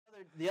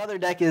The other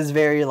deck is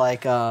very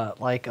like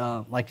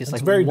just it's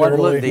like very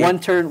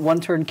one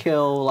turn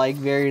kill, like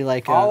very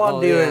like all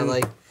I'm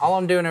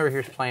doing over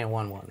here is playing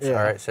 1/1s. Yeah.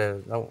 All right,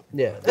 so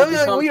yeah.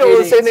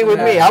 The same thing with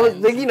me. I was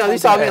like, you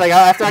saw me like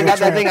after I got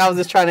that thing, I was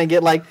just trying to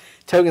get like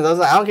tokens. I was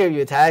like, I don't care if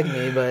you attack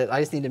me, but I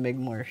just need to make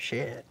more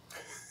shit.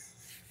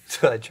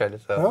 So I tried to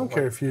tell. I don't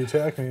care if you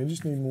attack me. I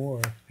just need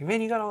more.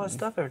 Man, you got all that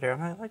stuff over there.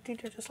 I'm like, dude,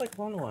 they're just like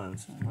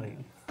 1/1s. Like.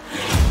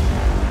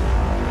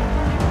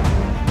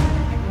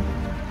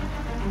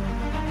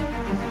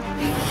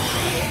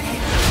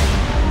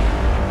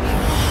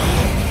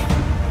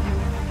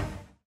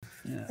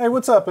 Hey,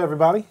 what's up,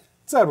 everybody?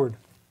 It's Edward,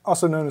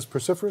 also known as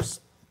Persephorus.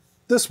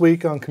 This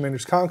week on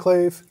Commander's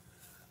Conclave,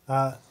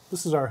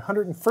 this is our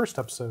 101st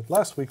episode.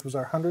 Last week was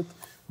our 100th.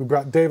 We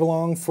brought Dave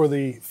along for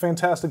the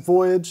fantastic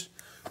voyage.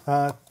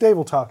 Dave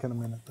will talk in a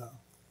minute, though.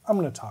 I'm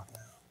going to talk now.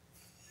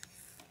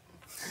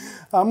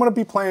 I'm going to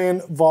be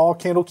playing Vhal,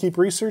 Candlekeep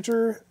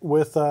Researcher,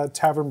 with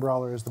Tavern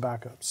Brawler as the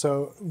backup.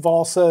 So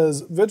Vhal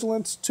says,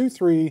 Vigilance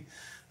 2/3.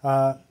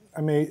 I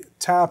may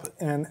tap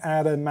and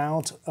add an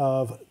amount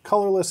of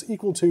colorless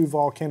equal to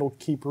Vhal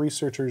Candlekeep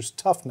Researcher's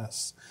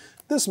toughness.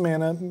 This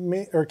mana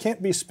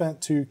can't be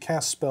spent to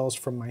cast spells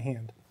from my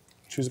hand.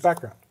 Choose a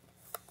background.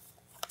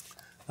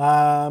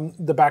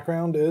 The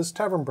background is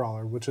Tavern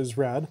Brawler, which is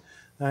red,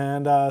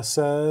 and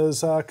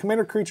says,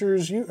 Commander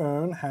creatures you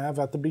own have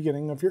at the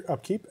beginning of your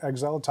upkeep,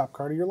 exile a top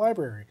card of your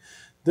library.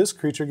 This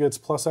creature gets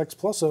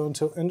 +X/+0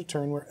 until end of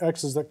turn, where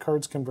X is that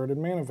card's converted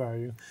mana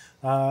value.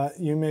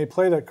 You may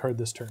play that card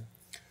this turn.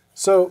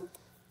 So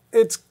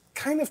it's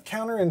kind of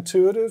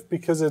counterintuitive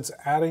because it's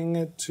adding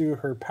it to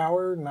her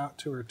power, not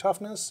to her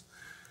toughness.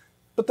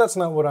 But that's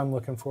not what I'm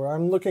looking for.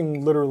 I'm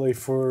looking literally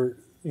for,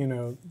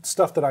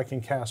 stuff that I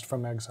can cast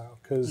from exile,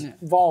 because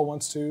Vhal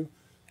wants to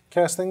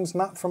cast things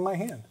not from my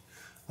hand.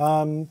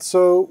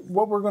 So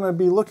what we're going to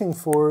be looking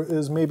for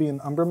is maybe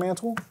an Umbra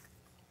Mantle.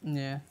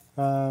 Yeah.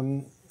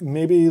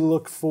 Maybe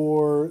look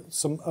for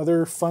some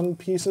other fun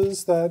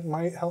pieces that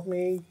might help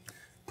me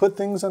put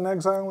things in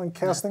exile and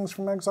cast things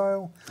from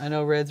exile. I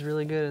know Red's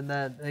really good at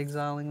that,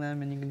 exiling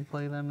them, and you can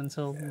play them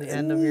until the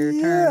end of your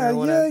turn or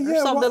whatever. Yeah.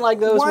 Or something like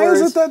those why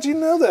words. Why is it that you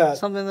know that?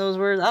 Something those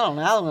words. I don't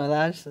know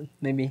that.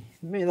 Maybe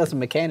that's a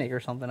mechanic or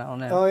something. I don't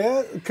know. Oh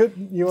yeah?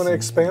 You want to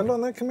expand on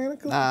that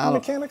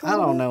mechanic? I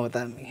don't know what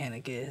that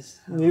mechanic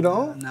is. You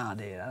don't? No,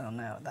 dude. I don't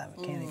know what that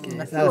mechanic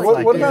is.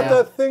 What about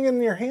that thing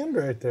in your hand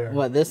right there?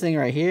 What, this thing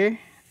right here?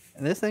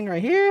 This thing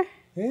right here?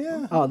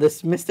 Yeah. Oh,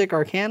 this Mystic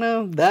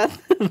Arcana, that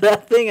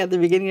thing at the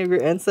beginning of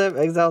your end step,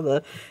 exile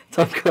the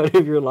top card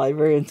of your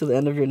library until the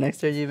end of your next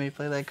turn. You may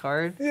play that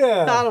card.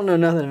 Yeah. I don't know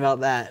nothing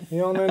about that. You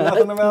don't know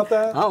nothing about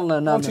that? I don't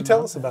know nothing. Why don't you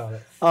tell us about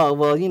it? Oh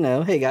well,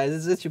 hey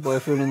guys, it's your boy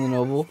Fruit and the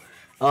Noble.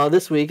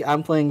 This week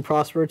I'm playing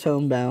Prosper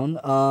Tome Bound.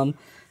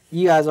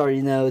 You guys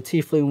already know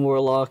Tiefling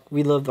Warlock.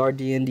 We love our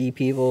D&D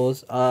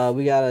peoples.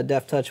 We got a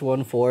Death Touch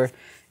 1/4,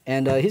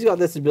 and he's got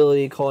this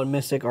ability called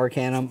Mystic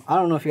Arcanum. I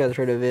don't know if you guys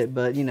heard of it,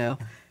 but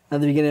at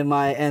the beginning of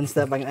my end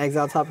step, I can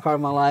exile top card of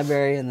my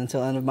library, and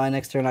until the end of my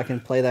next turn, I can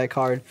play that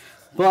card.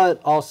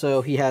 But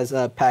also, he has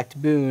a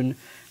Pact Boon.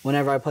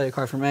 Whenever I play a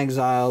card from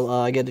exile,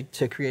 I get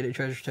to create a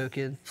treasure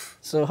token.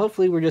 So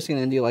hopefully, we're just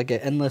going to do like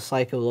an endless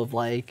cycle of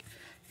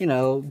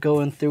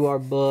going through our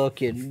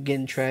book and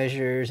getting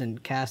treasures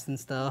and casting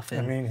stuff.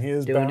 And he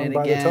is doing bound it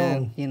by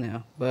again, the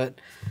tome. But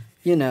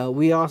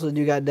we also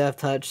do got Death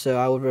Touch, so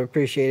I would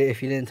appreciate it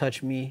if you didn't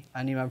touch me.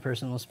 I need my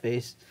personal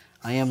space.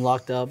 I am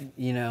locked up,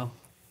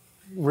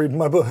 Reading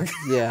my book.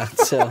 Yeah,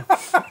 so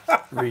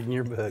reading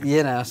your book.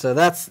 So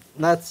that's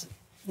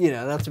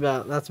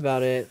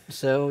about it.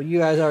 So you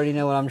guys already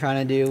know what I'm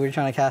trying to do. We're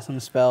trying to cast some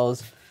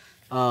spells,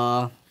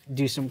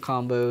 do some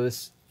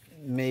combos,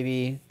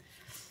 maybe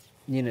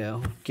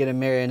get a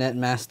marionette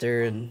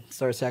master and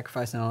start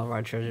sacrificing all of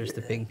our treasures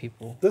to ping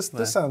people. This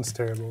sounds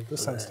terrible.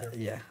 This sounds terrible.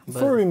 Yeah.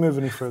 Before we move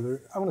any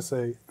further, I want to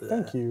say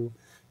thank you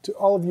to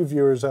all of you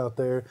viewers out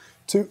there,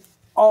 to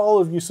all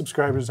of you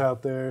subscribers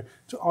out there,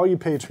 to all you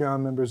Patreon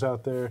members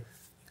out there.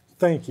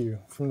 Thank you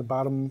from the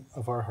bottom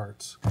of our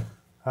hearts.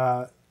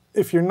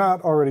 If you're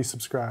not already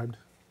subscribed,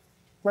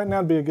 right now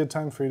would be a good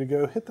time for you to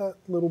go hit that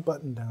little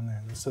button down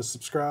there that says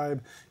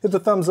subscribe. Hit the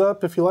thumbs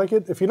up if you like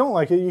it. If you don't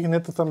like it, you can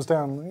hit the thumbs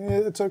down.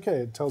 It's okay.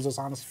 It tells us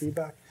honest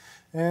feedback.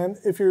 And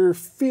if you're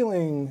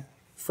feeling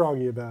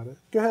froggy about it,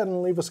 go ahead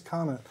and leave us a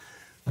comment.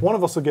 One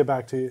of us will get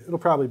back to you. It'll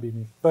probably be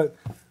me. But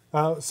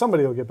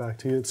somebody will get back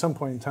to you at some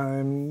point in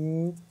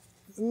time,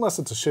 unless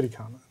it's a shitty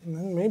comment. And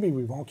then maybe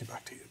we won't get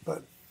back to you,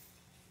 but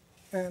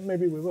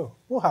maybe we will.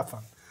 We'll have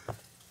fun.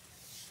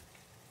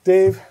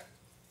 Dave,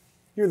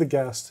 you're the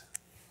guest.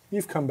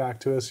 You've come back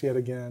to us yet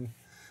again.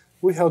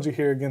 We held you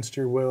here against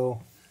your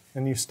will,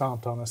 and you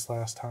stomped on us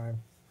last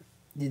time.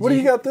 What do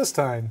you got this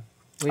time?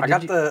 I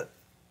got the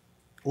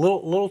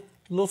little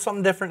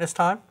something different this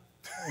time.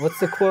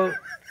 What's the quote?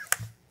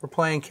 We're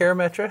playing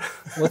Karametra.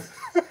 What's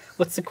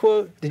What's the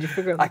quote? Did you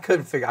figure out? I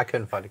couldn't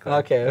find the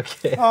quote. Okay.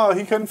 Oh,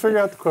 he couldn't figure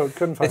out the quote.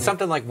 Couldn't find It's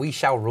something like "We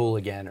shall rule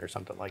again" or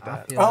something like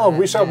that. Oh,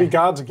 we shall be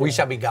gods again. We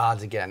shall be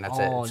gods again. That's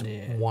Oh, it.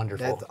 It's dude.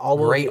 wonderful. That's all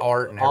Great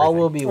art and everything. All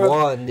will be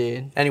one,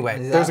 dude.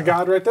 Anyway, There's a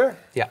god right there.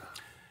 Yeah.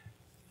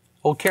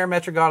 Old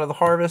Karametra, god of the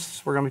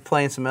harvest. We're gonna be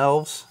playing some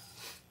elves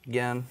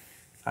again.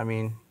 I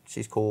mean,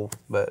 she's cool,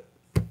 but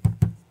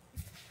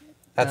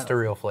that's the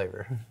real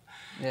flavor.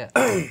 Yeah.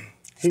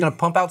 He's gonna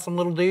pump out some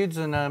little dudes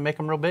and make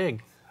them real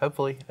big.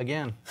 Hopefully,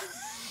 again.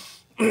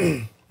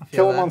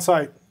 Kill him on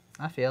sight.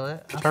 I feel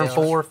it. Turn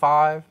 4,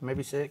 5,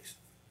 maybe 6.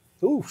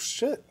 Ooh,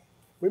 shit.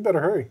 We better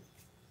hurry.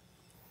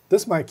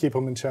 This might keep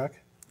him in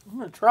check. I'm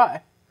gonna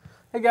try.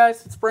 Hey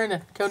guys, it's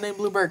Brandon, codename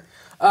Bluebird.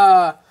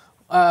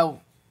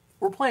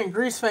 We're playing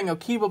Greasefang,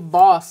 Okiba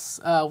Boss.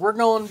 We're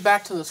going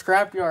back to the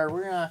scrapyard.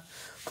 We're gonna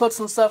put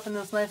some stuff in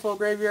this nice little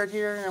graveyard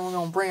here, and we're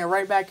gonna bring it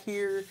right back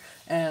here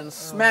and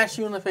smash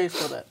you in the face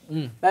with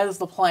it. That is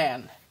the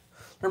plan.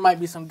 There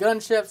might be some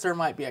gunships. There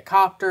might be a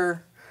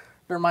copter.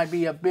 There might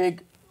be a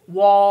big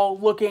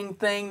wall-looking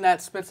thing that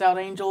spits out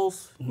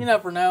angels. You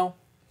never know.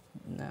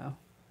 No.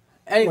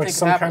 Anything Like could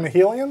some happen. kind of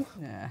helium?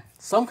 Yeah.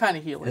 Some kind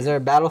of healing. Is there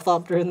a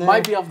battlethopter in there?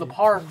 Might be of the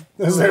park.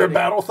 Is there a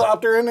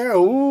battlethopter in there?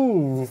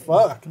 Ooh,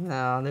 fuck.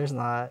 No, there's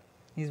not.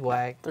 He's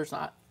whack. There's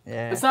not.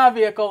 Yeah. It's not a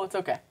vehicle. It's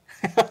okay.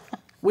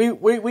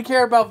 we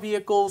care about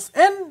vehicles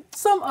and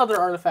some other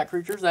artifact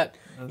creatures that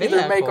either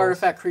make Vehicles.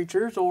 artifact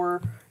creatures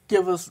or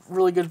give us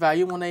really good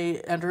value when they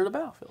enter the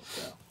battlefield.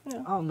 So,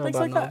 yeah, I don't know things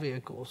about like no that.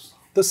 vehicles.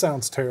 This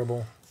sounds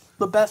terrible.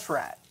 The best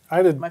rat.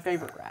 I did My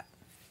favorite rat.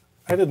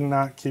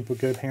 not keep a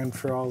good hand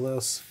for all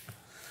this.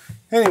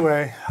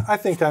 Anyway, I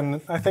think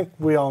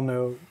we all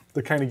know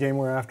the kind of game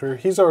we're after.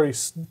 He's already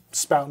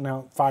spouting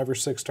out 5 or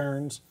 6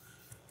 turns.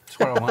 That's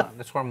where I want.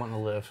 That's where I'm wanting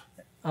to live.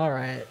 All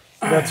right.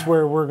 That's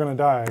where we're gonna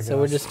die. I guess. So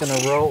we're just gonna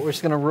roll. We're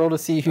just gonna roll to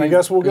see who. I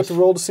guess we'll get to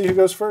roll to see who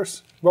goes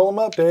first. Roll them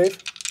up,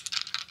 Dave.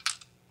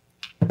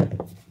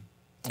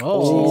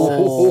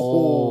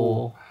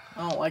 Oh.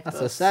 I don't like That's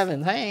this. a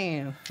 7.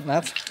 Damn.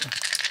 That's.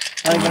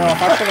 I don't even know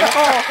if I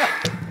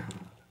should.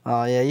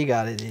 Oh yeah, you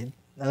got it, dude.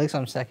 At least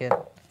I'm second.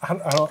 I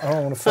don't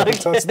want to fucking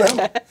touch them.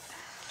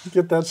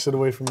 Get that shit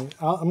away from me.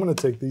 I'm gonna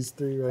take these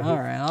 3 right All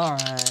here. right. All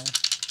right.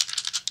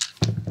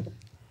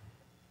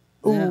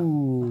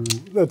 Ooh,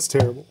 that's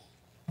terrible.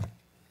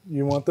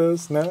 You want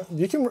those? No,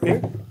 you can.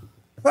 Here.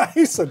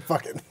 He said,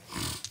 "Fuck it."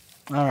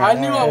 All right. I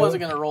knew I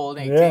wasn't going to roll an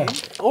 18 Yeah.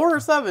 or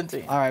a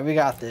 17. All right, we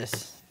got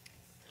this.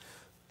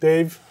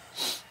 Dave,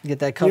 Get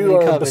that you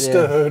coveted. are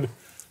bestowed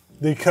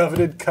the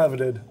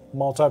coveted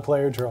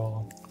multiplayer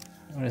draw.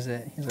 What is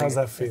it? He's How's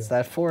that feel? It's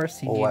that force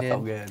he Oh, that needed.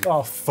 felt good.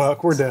 Oh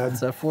fuck, we're dead.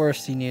 It's that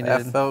force he needed.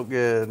 That felt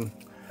good.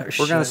 Oh,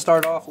 We're gonna shit.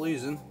 start off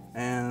losing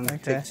and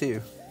Okay. take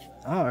 2,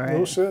 All right.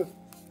 Oh shit.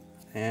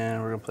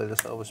 and we're gonna play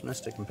this Elvis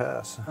Mystic and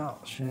pass. Oh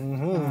shit.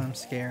 Oh, I'm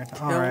scared.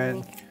 All right.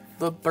 Kill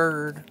the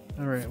bird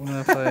All right. We're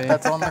gonna play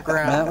that's on the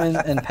ground. Mountain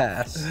and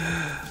pass.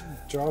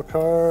 Draw a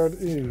card.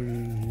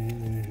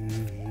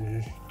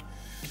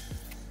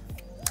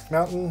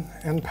 Mountain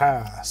and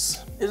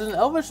pass. Is an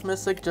Elvish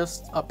Mystic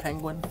just a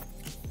penguin?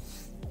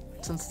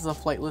 Since it's a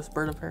flightless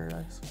bird of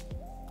paradise.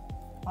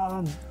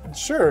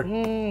 Sure.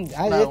 No,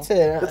 It's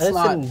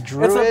not. a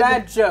druid. It's a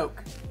bad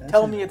joke.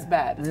 Tell me it's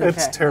bad. It's It's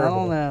okay. I terrible.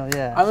 don't know.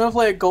 Yeah. I'm gonna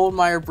play a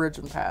Goldmire Bridge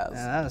and Pass.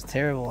 Yeah, that was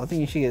terrible. I think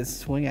you should get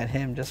swing at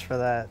him just for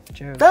that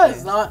joke. That dude.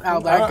 is not how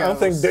that I goes.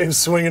 think Dave's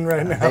swinging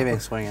right now. Dave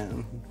ain't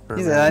swinging. for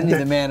He a said, "I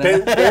minute. need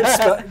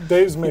the mana."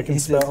 Dave's making He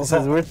spells.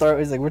 says,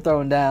 he's like, we're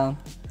throwing down.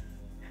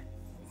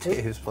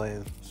 Dave's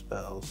playing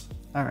spells.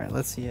 All right,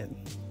 let's see it.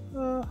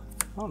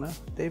 I don't know.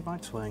 Dave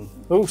might swing.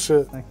 Oh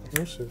shit.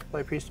 Oh shit.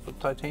 Play Priest of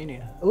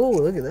Titania. Oh,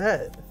 look at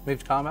that. Move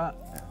to combat.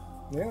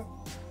 Yeah.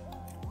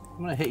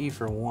 I'm gonna hit you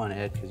for 1,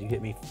 Ed, because you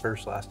hit me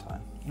first last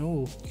time.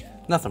 Ooh,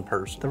 Nothing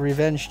personal. the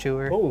revenge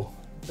tour. Oh,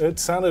 it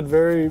sounded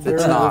very, very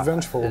It's not.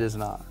 revengeful. It is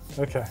not.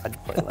 Okay. I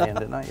did play land,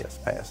 didn't I? Yes,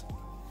 pass.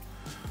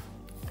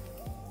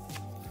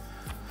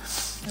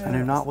 I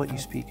know not what you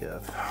speak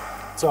of.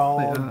 It's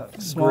all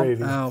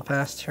gravy. Oh,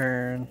 pass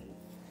turn.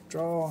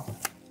 Draw.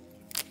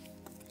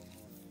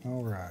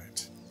 All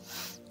right.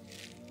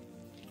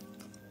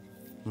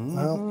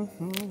 Well,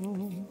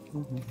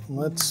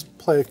 let's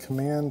play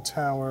command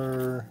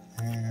tower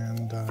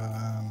and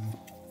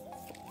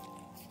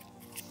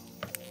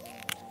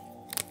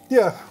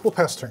yeah, we'll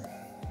pass turn.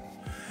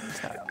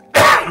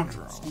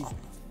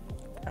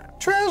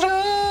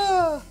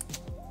 Treasure.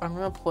 I'm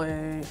gonna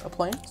play a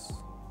Plains.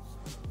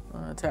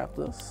 I'm gonna tap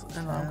this,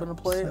 and I'm gonna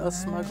play a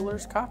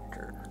Smuggler's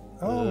Copter.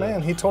 Oh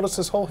man, he told us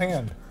his whole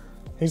hand.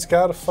 He's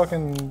got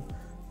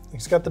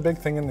the big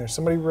thing in there.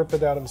 Somebody rip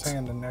it out of his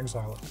hand and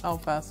exile it. I'll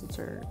pass the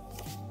turn.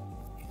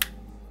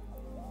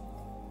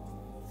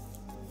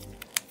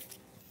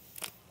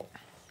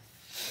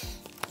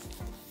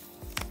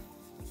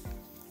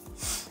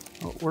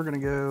 Well, we're gonna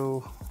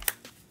go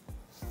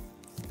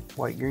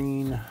white,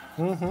 green.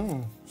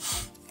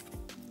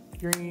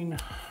 Green,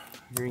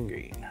 green,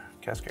 green.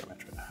 Cast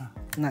Karametra.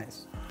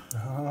 Nice.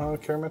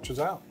 Karametra's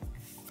out.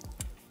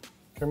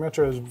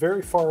 Karametra is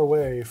very far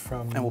away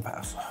from And we'll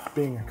pass.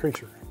 being a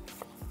creature.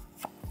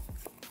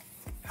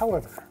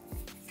 However,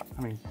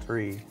 I mean,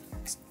 3.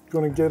 it's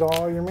going to get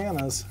all your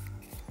manas.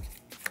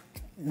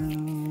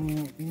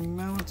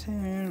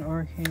 Mountain,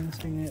 Arcane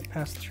Signet,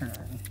 pass turn.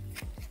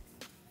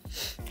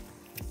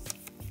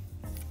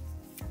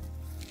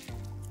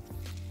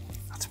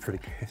 That's pretty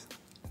good.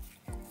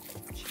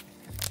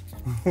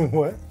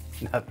 What?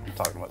 Nothing I'm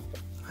talking about.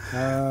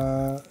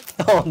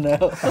 Oh no.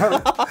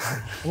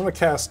 I'm going to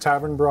cast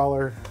Tavern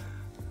Brawler.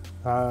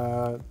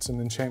 It's an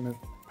enchantment.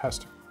 Pass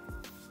turn.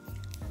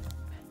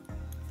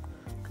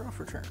 Draw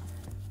for turn.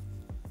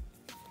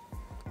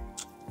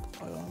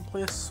 I'm gonna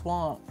play a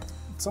swamp.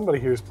 Somebody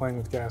here is playing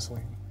with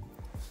gasoline.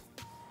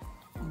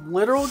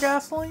 Literal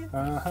gasoline?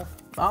 Uh-huh.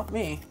 Not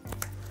me.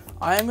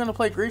 I am gonna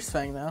play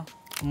Greasefang though.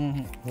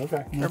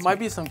 Okay. There might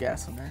be some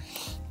gas in there.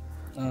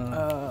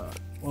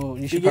 Well,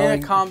 you should Begin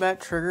probably... a combat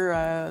trigger.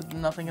 I have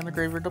nothing in the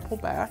graveyard to pull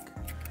back.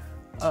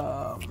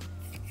 I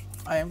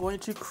am going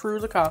to crew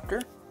the copter.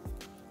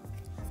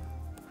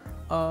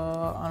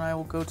 And I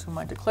will go to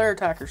my declare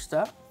attacker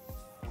step.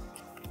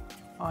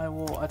 I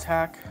will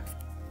attack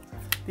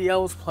the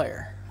Elves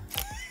player.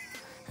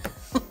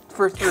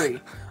 For 3.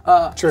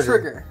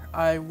 Trigger.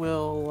 I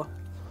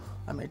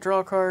may draw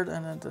a card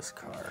and then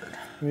discard.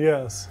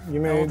 Yes, you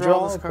I may will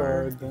draw this a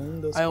card,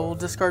 then discard. I will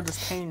discard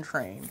this Pain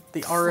Train,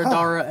 the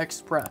Aradara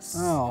Express.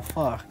 Oh,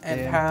 fuck. And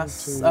dude.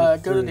 pass, 2, go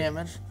to 3.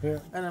 damage, Yeah,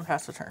 and then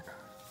pass the turn.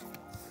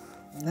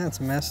 That's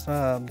messed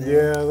up, dude.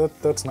 yeah,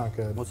 that's not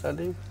good. What's that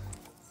do?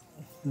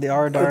 The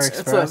Ardar It's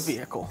Express. a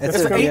vehicle. It's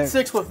It's a an vehicle.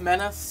 8/6 with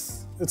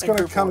Menace. It's and going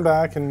to group come order.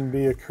 back and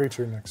be a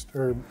creature next,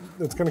 or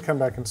it's going to come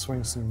back and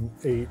swing some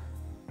 8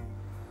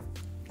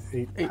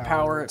 8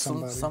 power at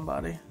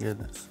somebody.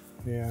 Goodness.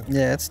 Yeah,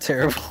 Yeah, it's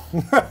terrible.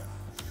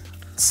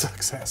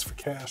 sucks ass for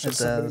cash, It as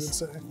somebody would does.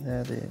 say.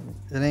 Yeah, dude.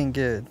 It ain't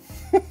good.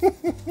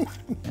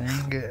 It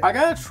ain't good. I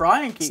gotta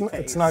try and keep pace.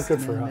 It's not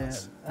good for Yeah,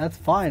 us. that's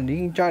fine. You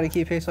can try to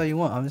keep pace all you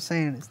want. I'm just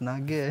saying it's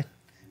not good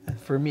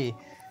for me.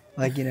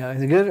 Like, you know,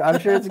 it's a good. I'm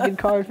sure it's a good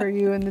card for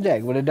you in the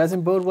deck, but it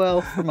doesn't bode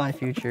well for my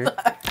future.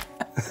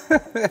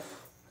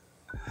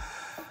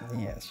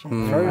 Yes. I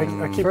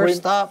keep First waiting,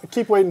 stop. I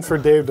keep waiting for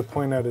Dave to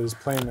point at his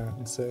playmat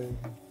and say,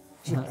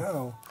 "Did you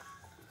know?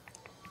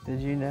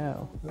 Did you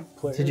know? that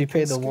player Did you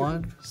pay can the scoop?"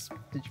 1?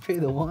 Did you pay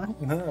the 1?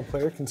 No, a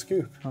player can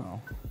scoop. Oh.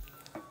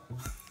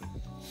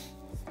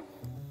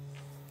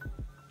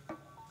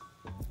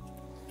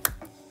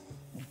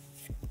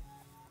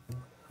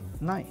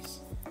 Nice.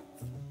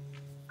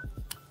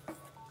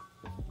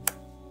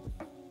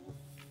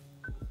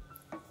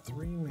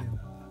 Three mana.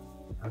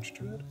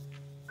 Archdruid?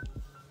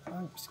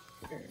 I'm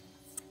scared.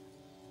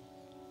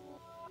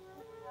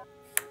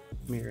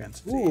 Mirror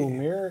entity. Ooh,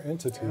 mirror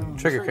entity.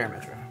 Trigger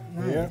Karametra.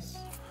 Nice.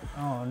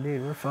 Oh,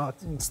 dude, we're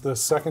fucked. It's the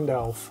second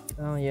elf.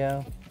 Oh,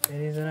 yeah. It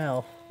is an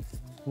elf.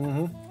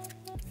 Mm-hmm.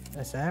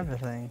 That's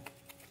everything.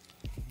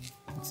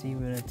 It's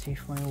even a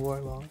Tiefling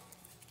Warlock.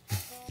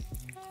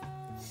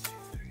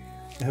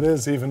 It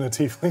is even a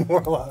tiefling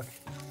warlock.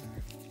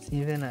 It's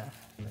even a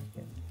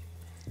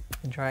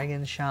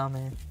Dragon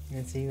Shaman.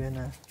 It's even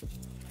a...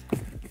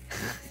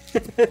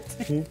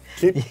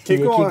 Keep You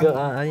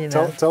going. you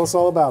know, Tell us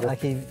all about I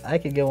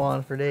it. could go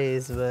on for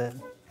days, but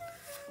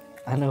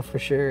I know for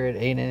sure it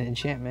ain't an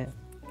enchantment.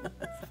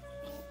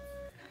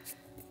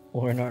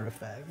 Or an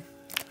artifact.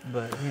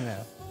 But, you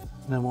know.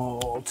 Then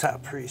we'll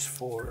tap priest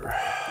for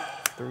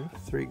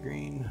 3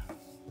 green.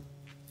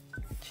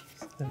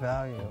 The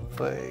value of it.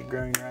 Play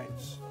growing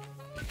rights.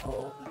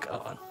 Oh,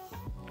 God.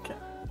 Okay.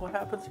 What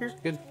happens here?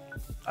 Good.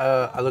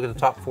 I look at the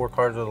top 4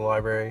 cards of the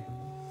library,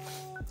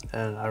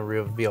 and I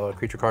reveal a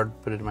creature card,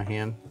 put it in my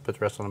hand, put the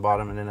rest on the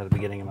bottom, and then at the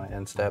beginning of my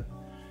end step,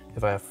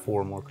 if I have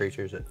 4 more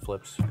creatures, it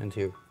flips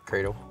into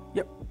Cradle.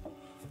 Yep.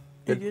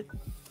 Good. Idiot.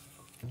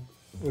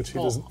 Which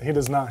he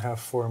does not have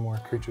 4 more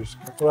creatures.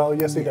 Well,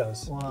 yes, he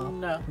does. Wow.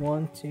 No.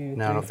 1, 2,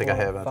 No, I don't think I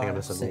have. I think I'm five,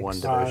 just in six. one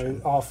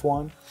division. Off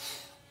 1.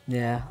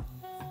 Yeah.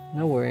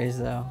 No worries,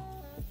 though.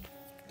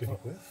 Did he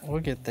whiff? We'll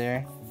get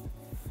there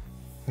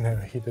No,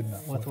 he did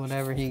not. with whiff.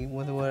 whatever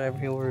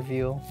he'll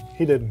reveal.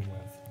 He didn't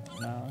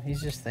whiff. No,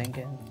 he's just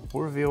thinking.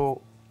 We'll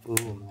reveal.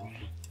 Ooh.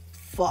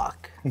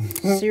 Fuck.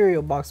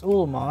 Cereal box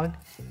Ulamog.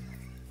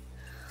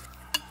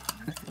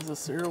 Is a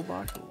cereal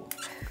box.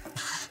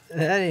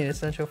 That ain't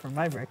essential for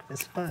my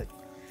breakfast. Fuck.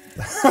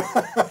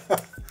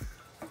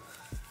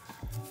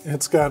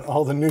 It's got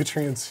all the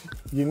nutrients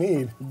you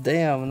need.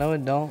 Damn, no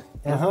it don't.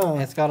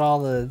 It's got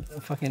all the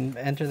fucking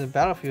enter the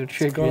battlefield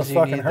triggers gonna you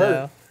fucking need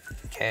hurt.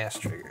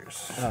 Cast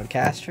triggers. though. Oh,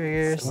 cast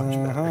triggers.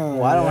 Uh-huh,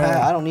 Well, I don't yeah.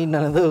 have. I don't need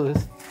none of those.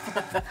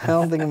 I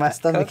don't think my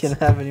stomach can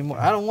have any more.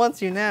 I don't want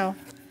to now.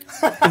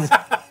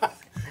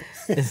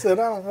 He said,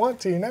 I don't want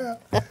to now.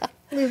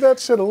 Leave that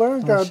shit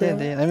alone, Oh, goddamn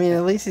shit, it. dude. I mean,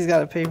 at least he's got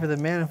to pay for the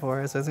mana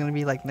for it, so it's gonna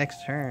be like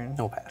next turn.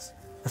 No pass.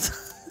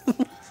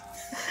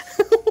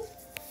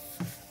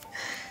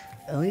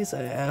 At least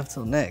I have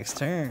till next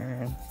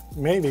turn.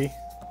 Maybe.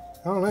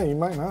 I don't know, you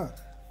might not.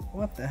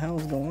 What the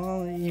hell's going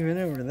on even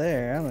over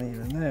there? I don't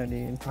even know,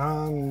 dude.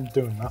 I'm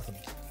doing nothing.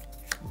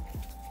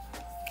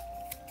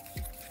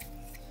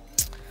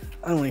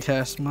 I'm gonna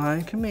cast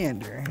my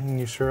commander.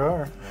 You sure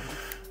are.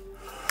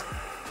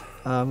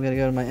 I'm gonna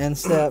go to my end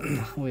step.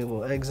 We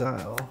will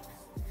exile.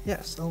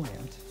 Yes, a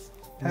land.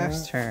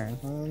 Pass turn.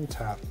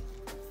 Untap.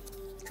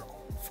 Draw.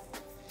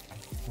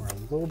 We're a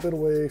little bit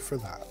away for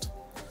that.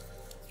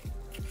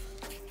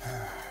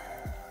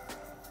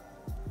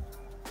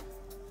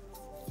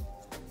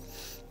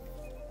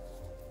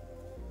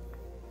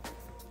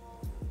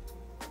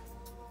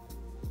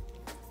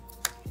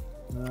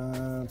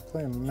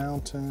 Play a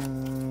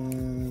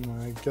mountain.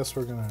 I guess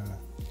we're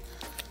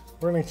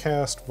gonna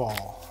cast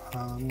Vhal.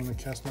 I'm gonna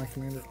cast my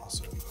commander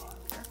also.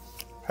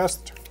 Pass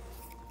the turn.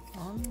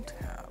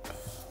 Untap.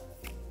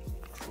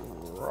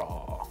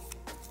 Draw.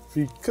 If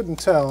you couldn't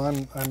tell,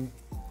 I'm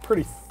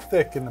pretty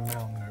thick in the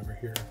mountain over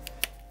here.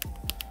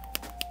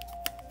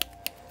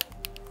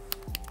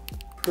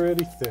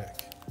 Pretty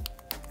thick.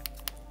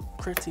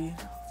 Pretty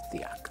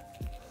thick.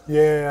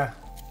 Yeah.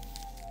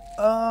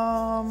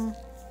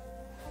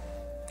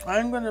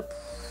 I'm gonna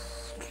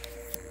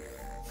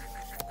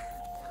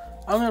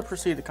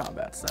proceed to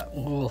combat step.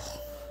 Oof.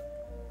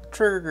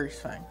 Trigger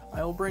Greasefang.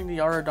 I will bring the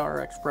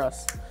Aradar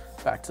Express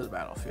back to the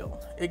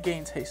battlefield. It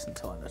gains haste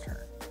until end of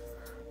turn.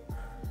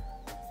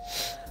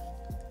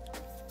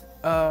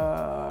 You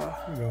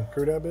gonna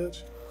crew that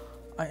bitch?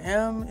 I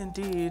am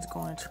indeed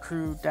going to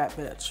crew that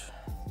bitch.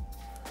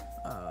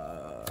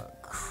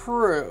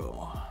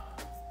 Crew.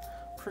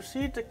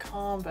 Proceed to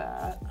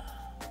combat.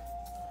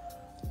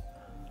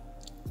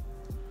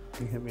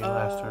 You hit me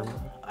last turn.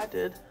 I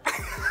did.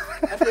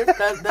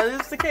 That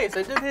is the case.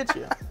 I did hit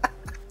you.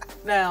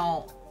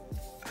 Now,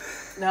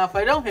 if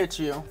I don't hit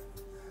you,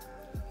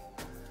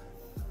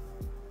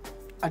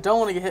 I don't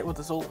want to get hit with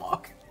this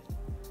Ulamog.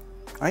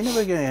 I ain't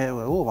never gonna hit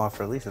with Ulamog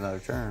for at least another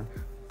turn.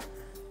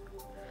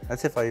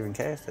 That's if I even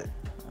cast it.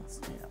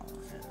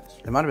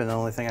 It might have been the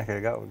only thing I could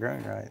have got with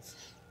Growing Rights.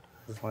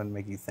 Just wanted to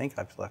make you think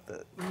I plucked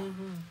it.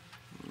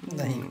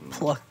 Then you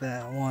plucked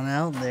that one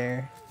out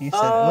there. You said,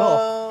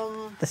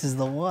 "Oh, this is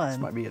the one." This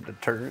might be a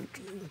deterrent.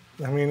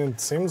 I mean,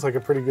 it seems like a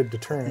pretty good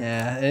deterrent.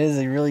 Yeah, it is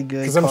a really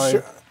good Because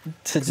card.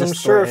 I'm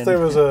sure if there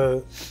was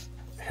a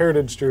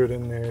Heritage Druid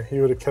in there, he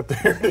would have kept the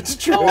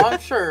Heritage Druid. Oh, I'm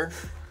sure.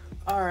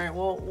 All right,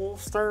 well, we'll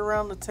start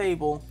around the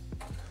table.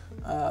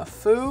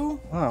 Foo.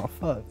 Oh,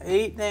 fuck.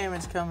 8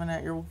 damage coming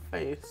at your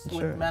face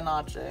Sure. with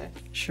Menache.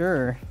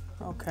 Sure.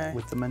 Okay.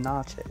 With the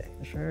Menache.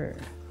 Sure.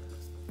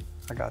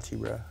 I got you,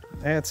 bro.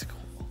 That's cool.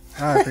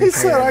 I appreciate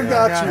said, it. "I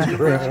got dude. you,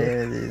 bro." Appreciate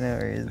it, dude. No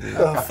worries, dude.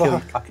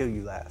 I'll kill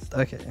you last.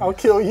 Okay. I'll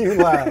kill you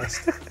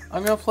last.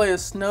 I'm gonna play a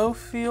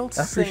Snowfield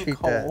I appreciate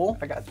that. Sinkhole.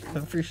 I got you. I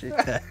appreciate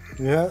that.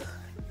 Yeah.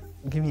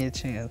 Give me a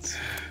chance.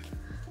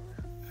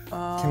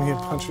 Can we get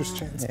puncher's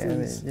chance, Yeah,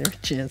 please? dude, give me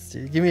a chance,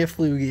 dude. Give me a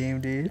flu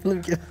game, dude. Let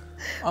me get.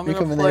 I'm We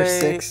gonna come in there play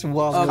 6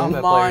 while a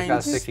Combat players Mind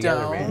gotta stick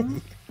together, Stone.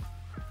 man.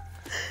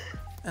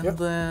 And Yep.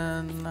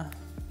 then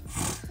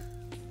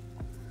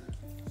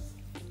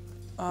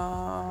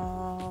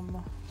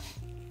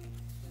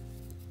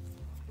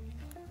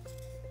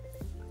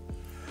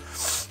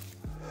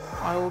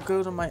I will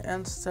go to my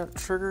end step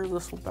trigger.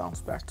 This will bounce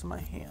back to my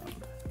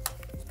hand.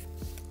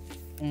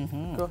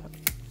 Go ahead.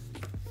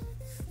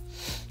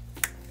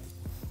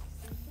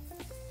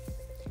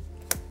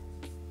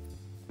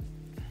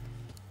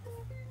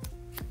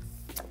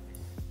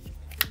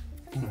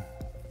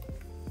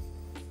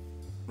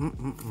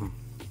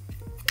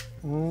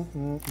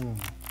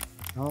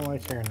 I don't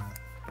like hearing that.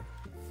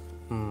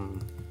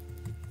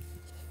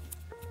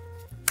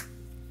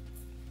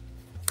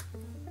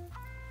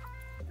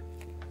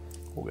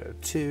 We'll go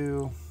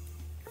 2.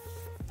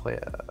 Play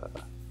a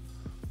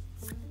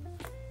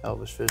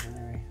Elvish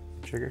Visionary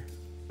trigger.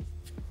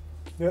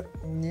 Yep.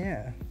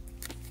 Yeah.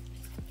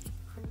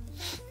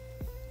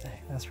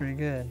 Dang, that's pretty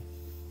good.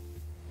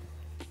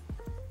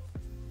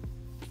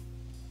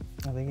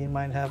 I think he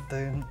might have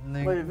the.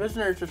 Wait,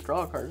 Visionary just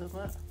draw a card, isn't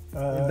it?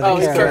 Oh,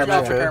 he's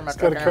Karametra. It's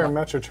got a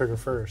Karametra trigger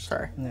first.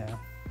 Sorry. Yeah.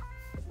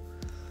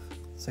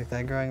 It's like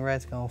that growing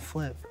right's gonna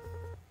flip.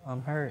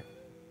 I'm hurt.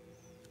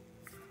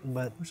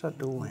 But Where's that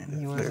dual land?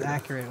 he was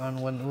accurate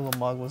on when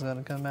Ulamog was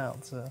gonna come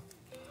out, so.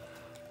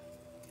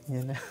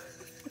 You know.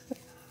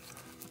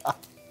 Oh,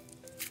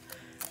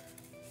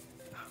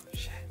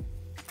 shit.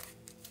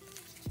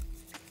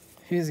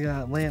 He's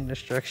got land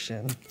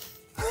destruction.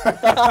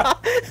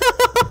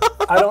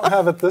 I don't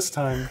have it this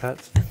time.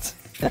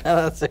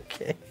 That's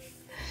okay.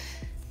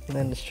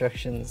 Land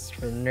destruction's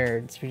for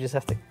nerds. We just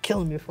have to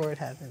kill him before it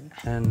happens.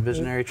 And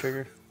Visionary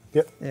trigger.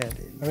 Yep. Yeah,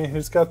 dude. I mean,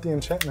 who's got the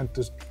enchantment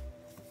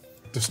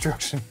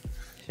destruction?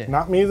 Shit.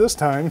 Not me this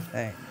time.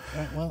 Dang.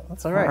 Well,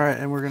 that's all right. All right,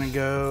 and we're gonna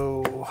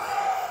go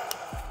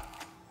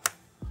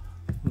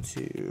 1,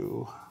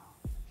 2,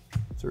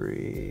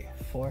 3,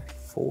 4.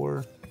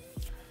 4.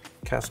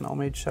 Cast an All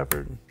Mage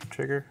Shepherd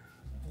trigger.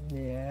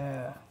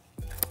 Yeah.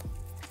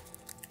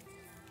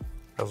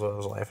 That's what I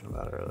was laughing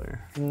about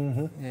earlier.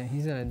 Yeah,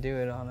 he's gonna do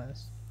it on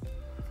us.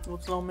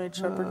 What's an Old Maid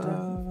Shepherd do?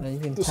 Now you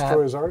can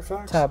Destroy his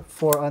artifacts. tap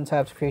 4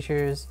 untapped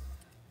creatures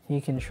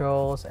he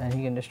controls, and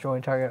he can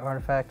destroy target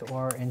artifact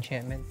or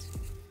enchantment.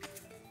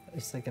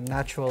 It's like a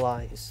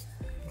naturalize.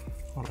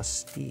 On a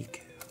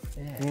steak.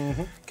 Yeah.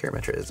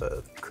 Karametra is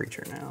a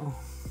creature now.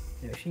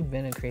 Yeah, she's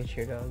been a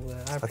creature, dog.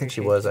 But I think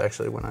she was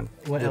actually when I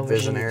did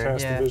Visionary.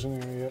 Cast Yeah. the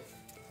Visionary, yep.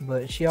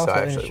 But she also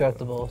actually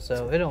indestructible,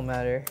 so it don't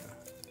matter.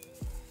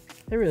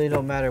 It really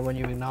don't matter when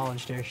you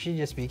acknowledged her. She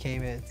just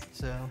became it,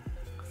 so.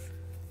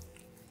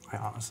 I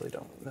honestly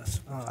don't.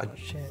 Oh,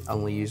 shit.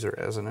 Only use her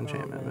as an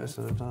enchantment most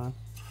of the time.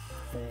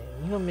 Dang,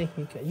 you gonna make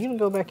me. You gonna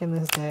go back in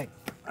this deck?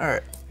 All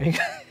right.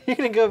 You're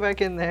gonna go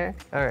back in there?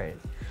 All right.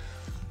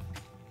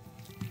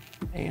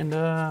 And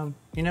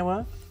you know what?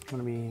 I'm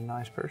gonna be a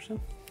nice person.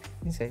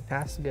 You say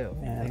pass to go.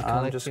 And I'm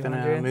collect just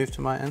 200. gonna move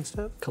to my end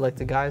step. Collect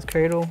the guy's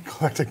cradle.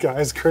 Collect a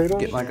guy's cradle.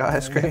 Get my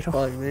guy's cradle.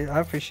 I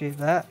appreciate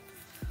that.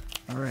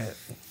 All right.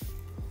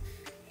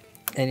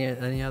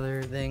 Any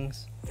other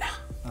things? No.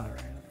 All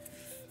right.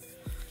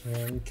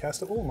 And you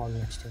cast a Ulamog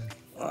next turn.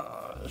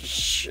 Oh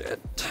shit.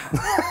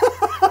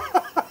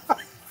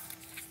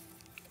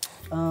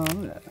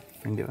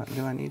 And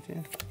do I need to?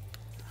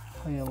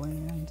 Play a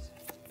land.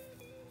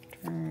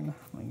 Turn.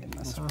 I'm gonna get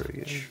myself pretty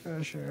good.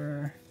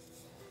 treasure.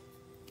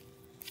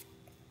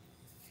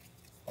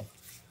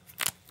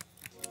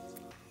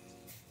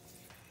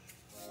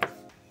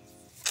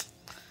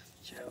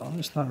 Yeah, I'm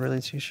just not really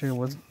too sure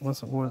what's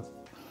going.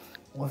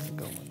 What's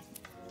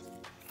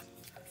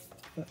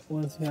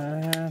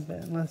gonna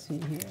happen? Let's see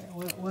here.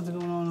 What's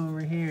going on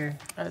over here?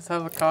 I just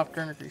have a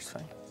copter and a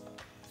Greasefang.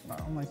 I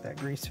don't like that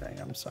Greasefang.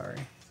 I'm sorry.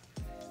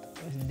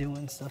 It's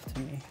doing stuff to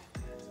me.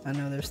 I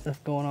know there's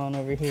stuff going on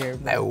over here.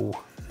 But No.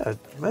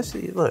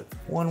 Mostly, look.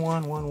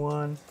 1/1,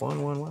 1/1,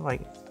 1/1.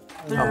 Like,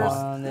 come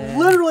on. There's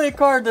literally a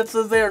card that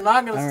says they are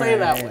not going to stay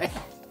that way.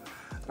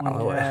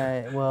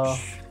 Alright, well.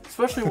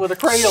 Especially with a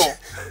cradle.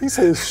 He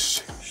says,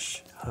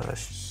 shh.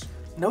 Hush.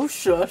 No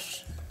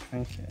shush.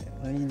 Okay,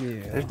 what do you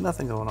do? There's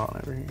nothing going on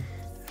over here.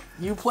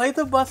 You play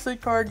the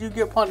busted card, you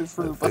get punished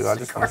for the Dude, I busted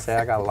just card. want to say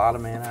I got a lot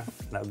of mana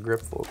and a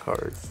grip full of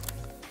cards.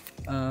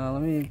 Let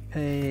me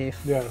pay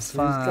Yes, he's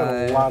got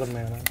a 5. lot of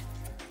mana.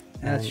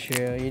 That's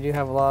true. You do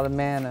have a lot of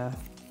mana.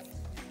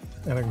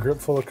 And a grip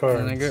full of cards.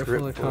 And a grip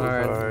full of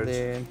cards,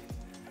 dude.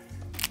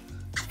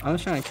 I'm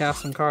just trying to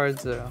cast some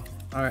cards, though.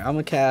 Alright, I'm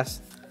gonna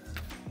cast...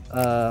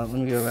 let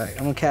me go back.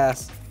 I'm gonna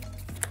cast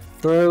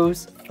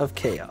Throes of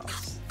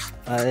Chaos.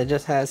 It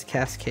just has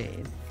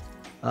Cascade.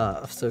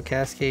 So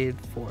Cascade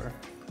 4.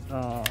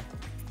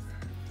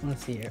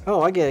 Let's see here.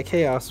 Oh, I get a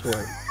Chaos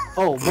Sword.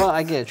 Oh, but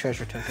I get a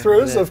treasure token.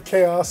 Throws of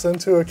Chaos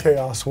into a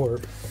Chaos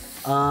Warp.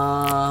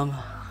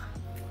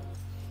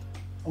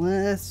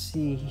 Let's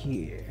see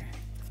here.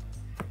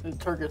 It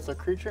targets a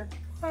creature?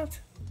 What?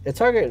 It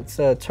targets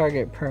a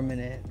target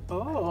permanent.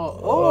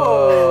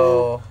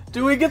 Oh.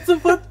 Do we get to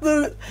put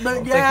the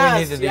think we yes,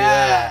 need to do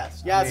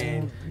yes, that. yes, I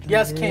mean,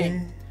 yes,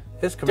 King.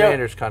 His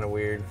commander's kind of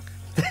weird.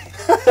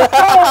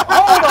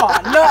 Hold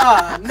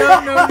on,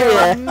 no.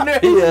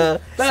 Yeah.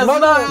 That's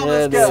not how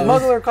this goes.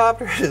 Smuggler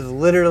Copter is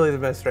literally the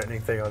most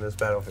threatening thing on this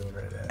battlefield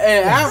right now.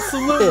 It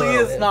absolutely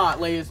is not,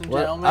 ladies and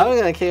Well, gentlemen. I'm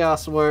gonna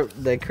Chaos Warp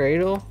the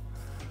Cradle.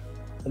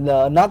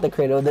 No, not the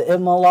Cradle. The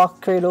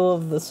Immalok Cradle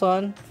of the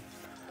Sun.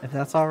 If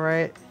that's all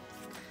right.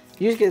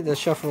 You just get to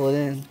shuffle it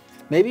in.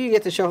 Maybe you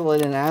get to shuffle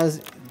it in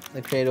as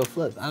the Cradle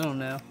flips. I don't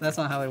know. That's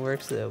not how it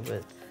works though.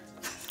 But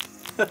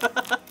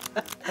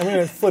I mean,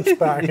 it flips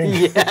back. And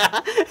yeah.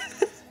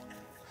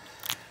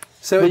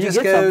 So But it you just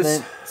get goes.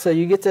 something. So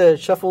you get to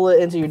shuffle it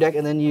into your deck,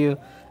 and then you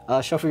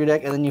shuffle your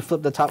deck, and then you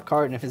flip the top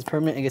card, and if it's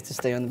permanent, it gets to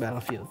stay on the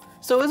battlefield.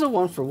 So it's a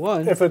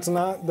 1-for-1. if it's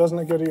not, doesn't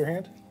it go to your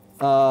hand?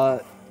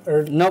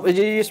 Or Nope, you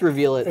just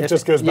reveal it. It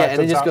just goes back to and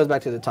the it just top? goes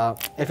back to the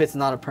top if it's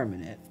not a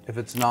permanent. If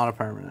it's not a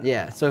permanent.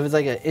 Yeah, so if it's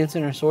like an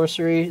instant or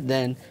sorcery,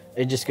 then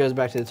it just goes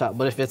back to the top.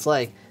 But if it's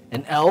like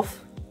an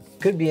elf,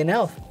 could be an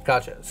elf.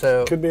 Gotcha.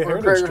 So could be a Or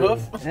heritage Crater tree.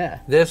 Hoof. Yeah.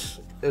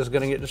 this is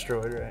going to get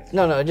destroyed, right?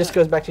 No, it just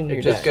goes back into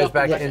your just deck. goes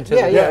back yeah. into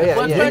yeah, the- yeah, yeah,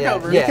 Flip yeah, back yeah,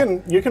 over. yeah.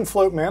 You can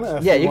float mana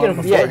if Yeah, you you want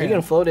can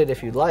beforehand. float it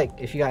if you'd like,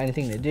 if you got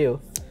anything to do.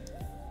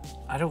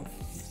 I don't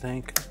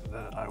think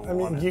that I I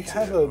want mean, it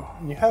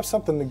you have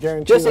something to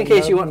guarantee. Just in that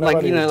case you want, like,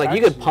 nobody you know, like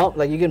you attacks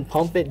could you can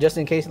pump it just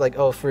in case, like,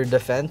 oh, for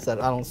defense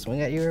that I don't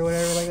swing at you or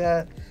whatever like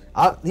that.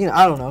 I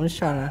don't know. I'm just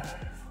trying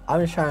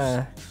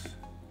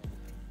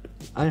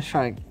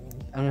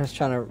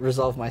to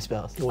resolve my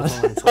spells. It was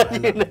only until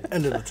the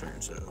end of the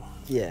turn, so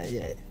Yeah.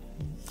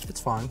 it's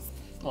fine.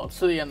 Well, it's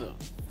to the end of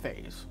the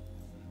phase.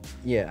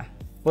 Yeah.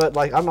 But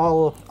like I'm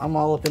all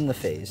up in the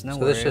phase. No So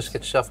worries. this just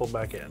gets shuffled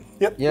back in.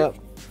 Yep.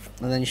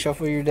 And then you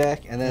shuffle your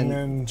deck, and And then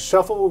then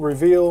shuffle,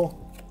 reveal.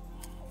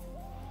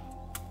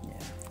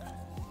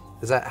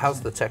 Is that how's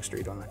the text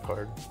read on that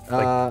card?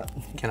 Like,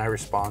 can I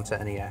respond to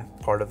any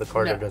part of the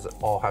card, No. or does it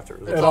all have to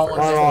resolve? It's all first?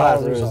 in all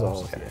has a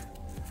resolves. result.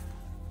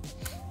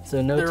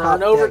 So no There top are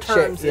no deck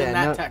returns shit. in Yeah,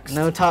 that no, text.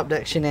 no top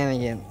deck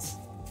shenanigans.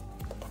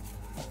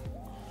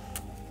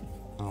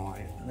 Oh,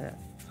 Yeah.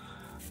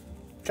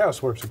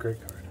 Chaos Warp's a great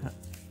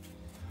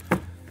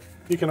card.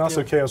 You can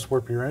also Chaos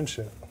Warp your own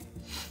shit.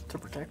 To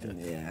protect it.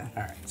 Yeah.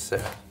 all right.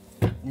 So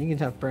You can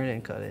have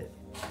Brandon cut it.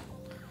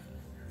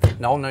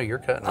 no, you're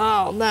cutting.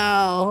 Oh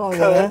no!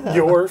 Cut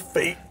your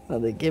fate. Oh,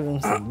 they give him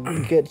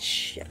some good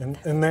shit.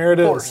 And there it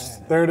is.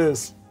 There it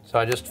is. So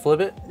I just flip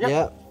it?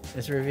 Yep.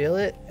 Just reveal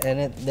it,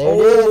 and there it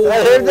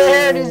is.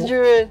 There it is,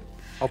 Druid.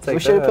 I'll take We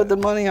should have put the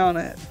money on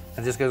it.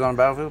 It just goes on the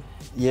battlefield?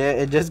 Yeah,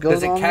 it just goes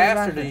Does it on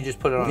cast, the or do you just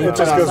put it on It the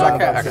just goes on the I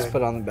battlefield. just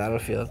put it on the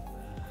battlefield.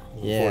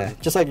 Yeah,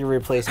 just like your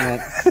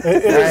replacement. It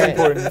is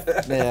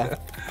important. Yeah.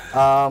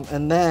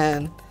 And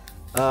then,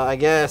 I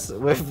guess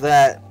with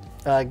that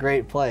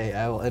great play,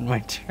 I will end my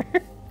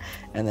turn.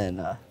 And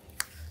then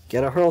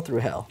get a hurl through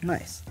hell.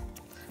 Nice.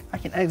 I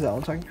can exile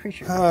a target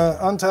creature.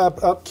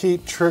 Untap,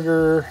 upkeep,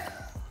 trigger.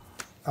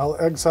 I'll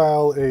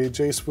exile a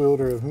Jace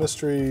Wielder of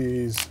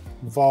Mysteries.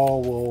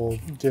 Vhal will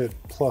get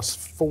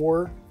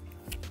 +4.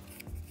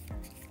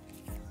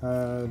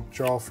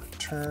 Draw for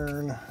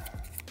turn.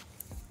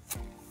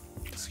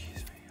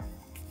 Excuse me.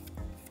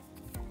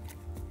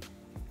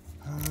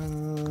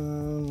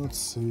 Let's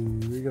see,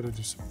 we gotta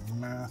do some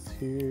math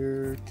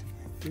here. Can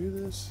we do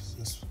this?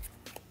 Is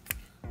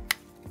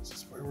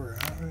this where we're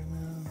at right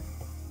now?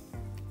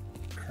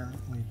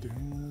 Currently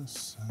doing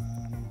this.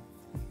 I'm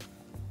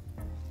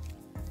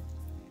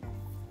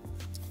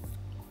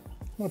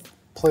gonna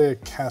play a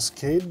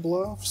Cascade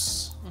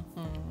Bluffs.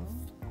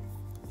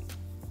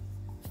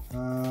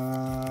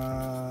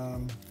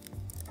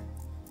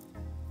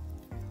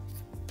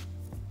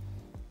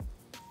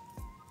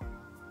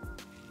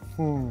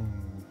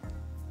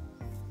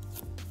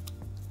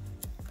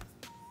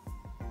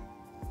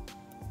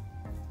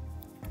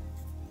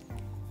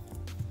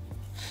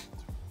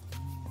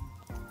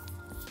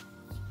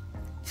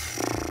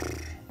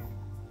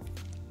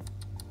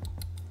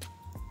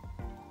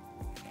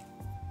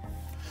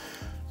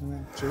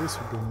 Jace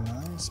would be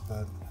nice,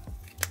 but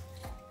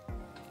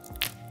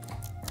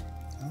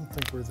I don't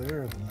think we're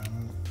there at the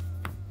moment.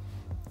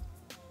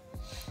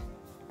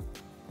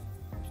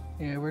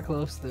 Yeah, we're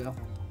close though.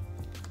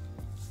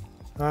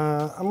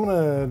 I'm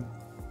gonna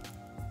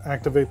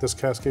activate this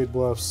Cascade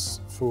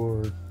Bluffs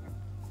for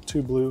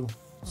 2 blue,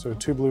 so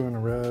 2 blue and a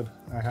red.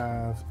 I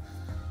have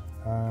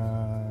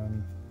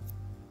I'm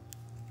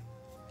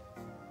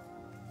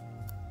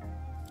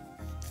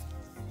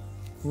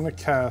gonna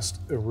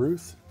cast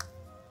Eruth,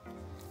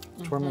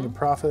 Tormented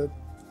Prophet.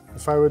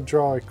 If I would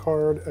draw a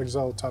card,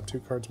 exile the top 2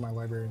 cards of my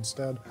library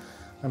instead.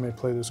 I may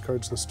play those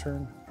cards this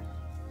turn.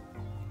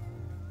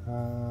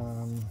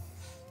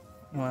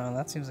 Wow,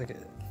 that seems like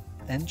an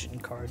engine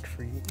card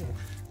for you.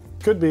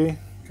 Could be,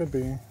 could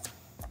be.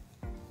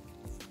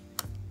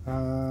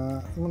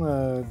 I'm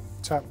gonna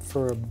tap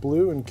for a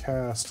blue and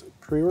cast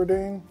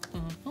Preordain.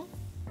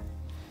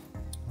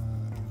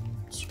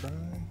 Scry.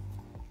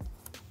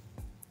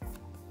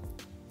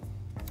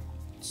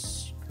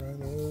 Scry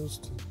those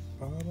to the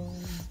bottom.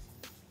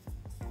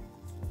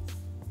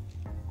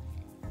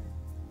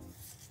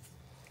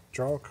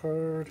 Draw a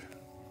card.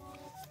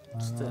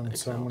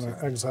 So I'm gonna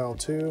exile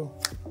 2.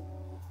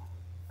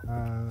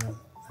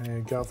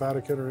 A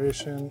Galvadic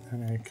Iteration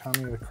and a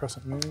Kami of the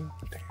Crescent Moon.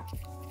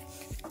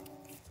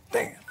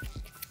 Damn.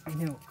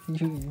 You know,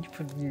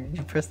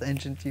 you press the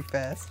engine too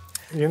fast.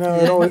 You know,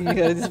 it always, You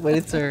gotta just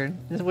wait a turn.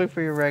 Just wait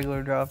for your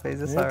regular draw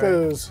phase. It's it alright.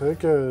 goes, it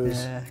goes.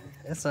 Yeah,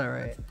 it's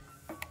alright.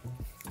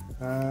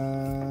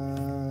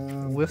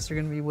 Um, Whiffs are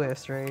gonna be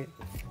whiffs, right?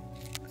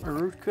 A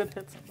root could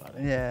hit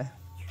somebody. Yeah.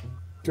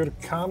 Go to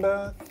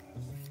combat.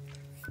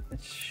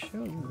 It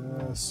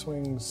should.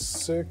 Swing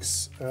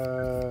 6.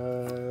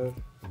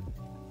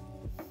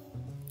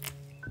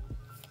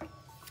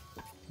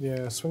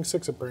 Yeah, swing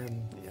 6 at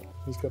Brandon. Yep.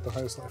 He's got the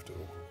highest life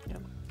total.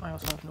 Yep. I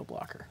also have no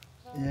blocker.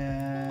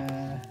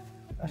 Yeah.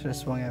 I should have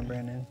swung at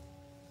Brandon.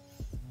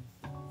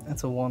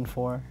 That's a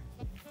 1/4.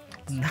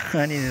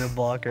 I needed a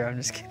blocker. I'm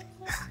just kidding.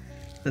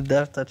 The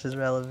death touch is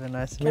relevant,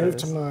 I Move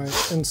to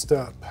suppose. my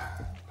instep.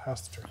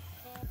 Pass the turn.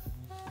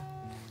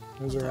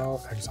 Those are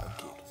all exiled.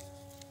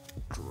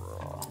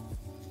 Draw.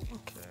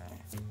 Okay.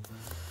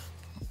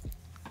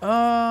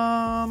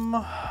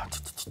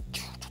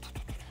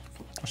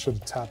 I should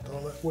have tapped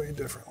all that way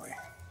differently.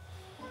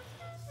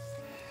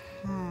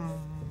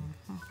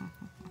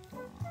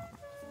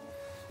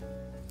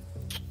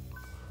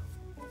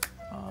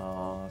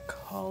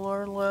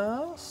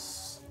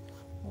 Colorless.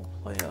 We'll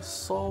play a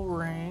Soul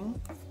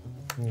Ring.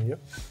 Yep.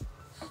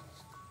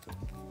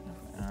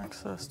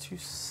 Access to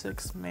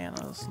 6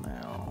 manas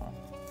now.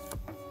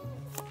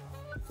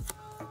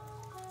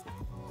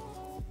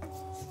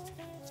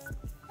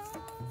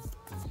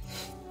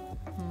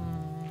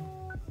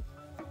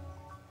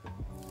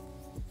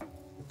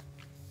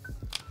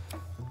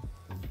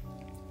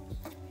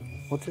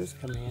 What's his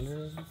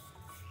commander?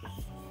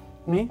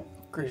 Me?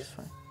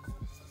 Greasefang.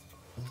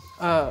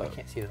 I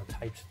can't see the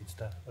types and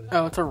stuff. What is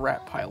Oh, it's a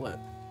rat pilot.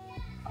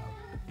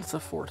 It's a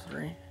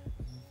 4/3.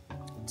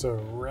 It's a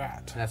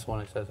rat. And that's the one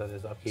that says that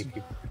his upkeep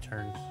he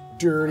returns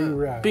Dirty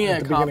rat. being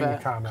at at the beginning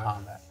of combat.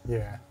 combat.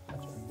 combat.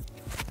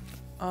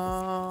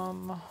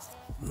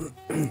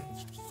 Yeah.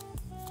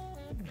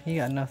 He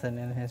got nothing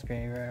in his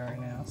graveyard right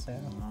now, so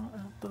Not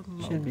at the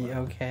should be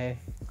moment. okay.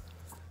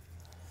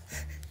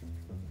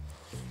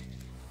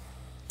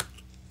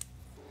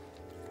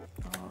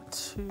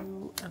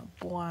 Two and a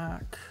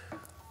black.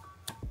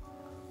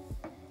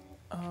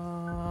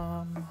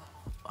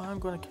 I'm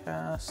going to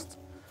cast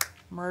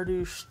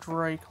Mardu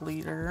Strike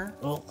Leader.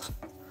 Oh.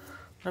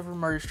 Whenever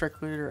Mardu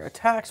Strike Leader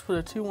attacks, put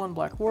a 2/1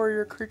 Black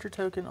Warrior creature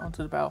token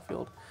onto the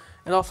battlefield.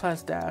 It also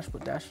has dash,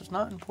 but dash is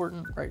not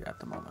important right at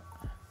the moment.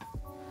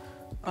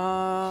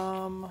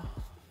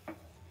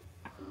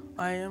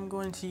 I am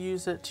going to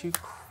use it to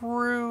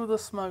crew the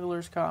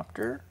Smuggler's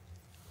Copter.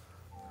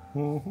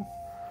 Mm-hmm.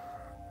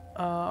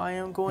 I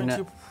am going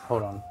to...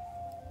 Hold on.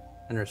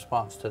 In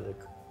response to the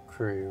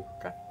crew,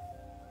 Okay.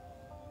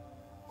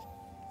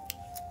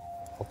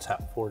 I'll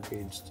tap 4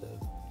 gauge to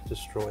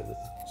destroy the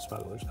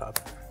Smuggler's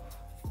Copter.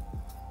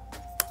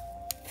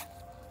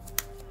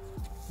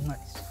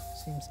 Nice.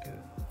 Seems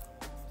good.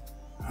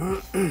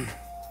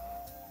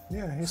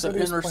 Yeah, he So said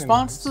he was in playing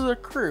response nice. to the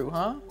crew,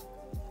 huh?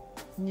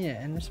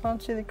 Yeah, in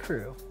response to the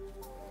crew.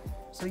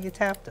 So you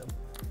tapped him.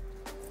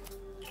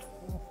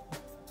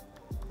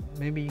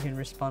 Maybe you can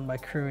respond by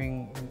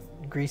crewing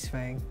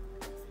Greasefang.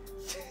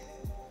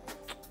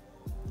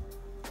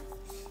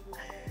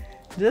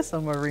 Just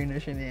some arena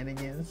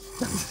shenanigans.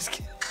 I'm just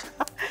kidding.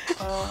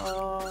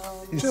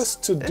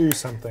 Just to do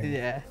something.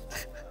 Yeah.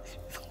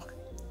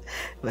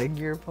 Like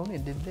your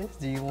opponent did this.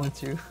 Do you want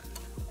to?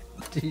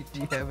 Do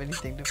you have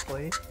anything to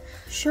play?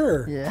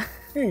 Sure. Yeah.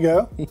 Here you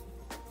go.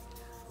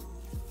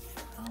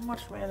 How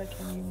much mana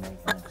can you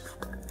make next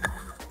turn?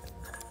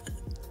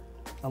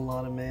 A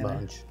lot of mana.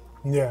 Bunch.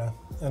 Yeah,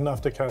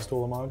 enough to cast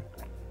Ulamog.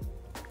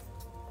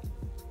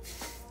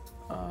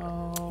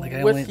 Like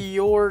I With only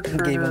your gave him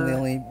the trigger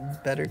only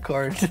better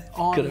card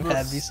on could have the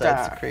had besides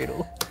the stack.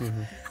 Cradle.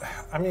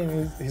 I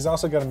mean, he's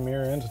also got a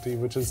Mirror Entity,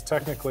 which is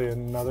technically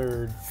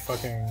another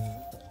fucking,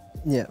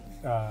 Yeah.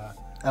 uh,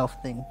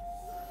 Elf thing.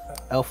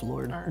 Elf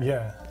Lord. Alright.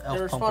 yeah. Elf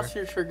In response Pumper. to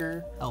your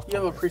trigger, Elf you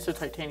have a Pumper. Priest of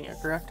Titania,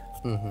 correct?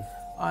 Mm-hmm.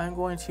 I'm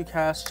going to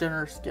cast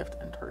Generous Gift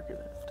and Target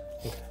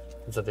Gift.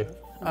 What's that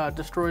do?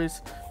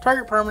 Destroys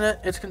target permanent.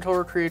 Its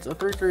controller creates a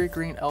 3/3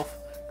 green elf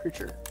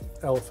creature.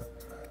 Elephant.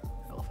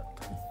 Elephant.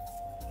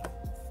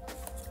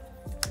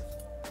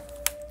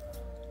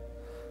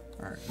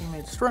 Alright, you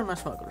may destroy my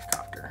Smuggler's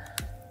Copter.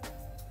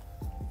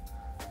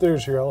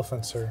 There's your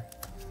elephant, sir.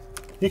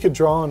 You could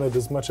draw on it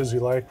as much as you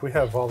like. We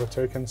have all the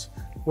tokens.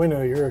 We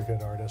know you're a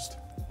good artist.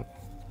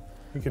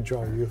 You could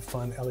draw you a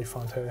fun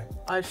Elefante.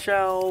 I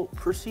shall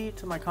proceed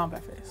to my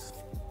combat phase.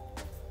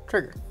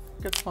 Trigger.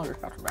 Get the Smuggler's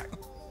Copter back.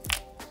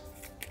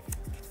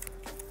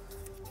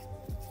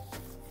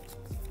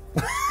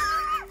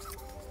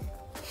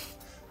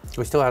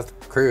 We still have to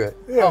crew it.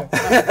 Yeah.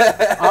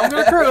 I'm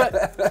gonna crew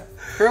it.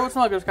 Crew with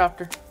Smuggler's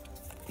Copter.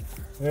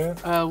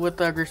 Yeah. With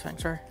Greasefang,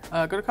 sorry.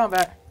 Go to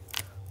combat.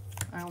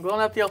 I'm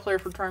going up the elf player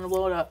for trying to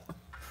blow it up.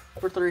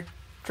 For 3.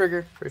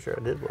 Trigger. Pretty sure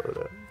I did blow it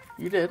up.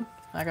 You did.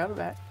 I got it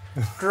back.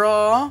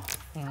 Draw.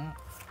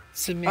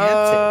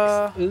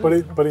 Semantics. Ooh.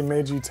 But he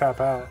made you tap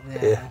out.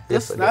 Yeah.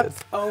 Yes, I did.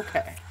 That's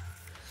okay.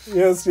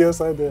 Yes,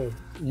 yes, I did.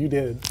 You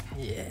did.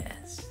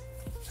 Yes.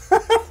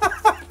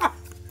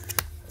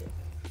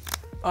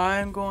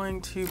 I'm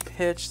going to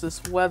pitch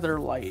this Weather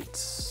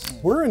Light.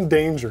 We're in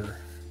danger.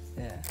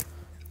 Yeah.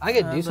 I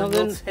could do Then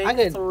something. we'll take I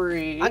could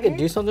 3. I could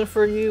do something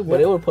for you, but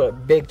Yeah. it would put a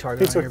big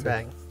target He on your took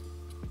back.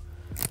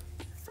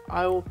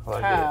 I will I'll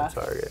do pass. it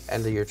target.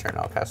 End of your turn,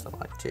 I'll cast them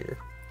like tutor.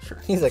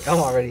 He's like, I'm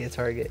already a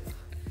target.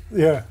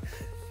 Yeah.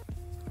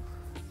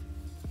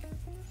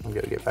 I'm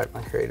gonna get back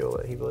my cradle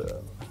that he blew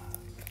up.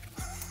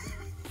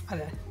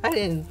 I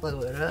didn't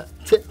blow it up.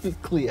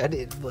 Technically, I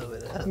didn't blow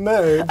it up.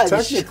 No, I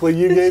just- technically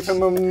you gave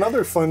him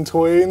another fun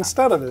toy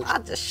instead of it. I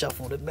just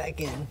shuffled it back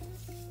in.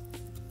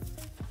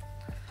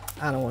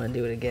 I don't want to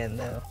do it again,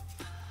 though.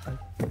 I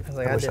was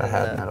like, I wish did I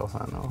had enough. Metal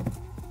Sentinel.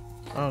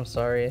 I'm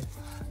sorry.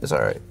 It's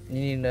alright. You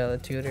need another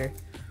tutor.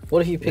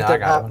 What if you picked No, I up?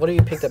 got Half, one. what if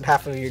you picked up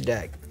half of your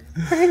deck?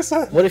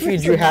 What if you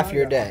drew half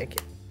your deck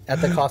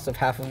at the cost of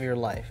half of your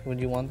life? Would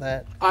you want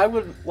that? I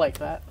would like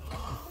that.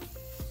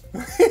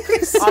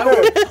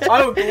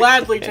 I would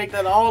gladly take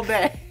that all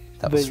day.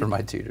 That was But- for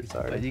my tutor, But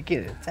sorry. you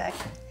can't attack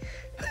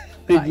me.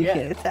 But you yet.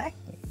 can't attack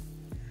me.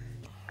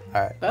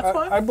 Alright. That's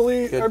fine. I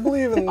believe in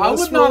I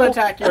this would not world,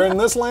 attack you. or in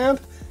this land,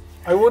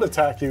 I would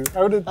attack you.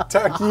 I would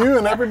attack you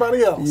and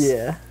everybody else.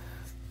 Yeah.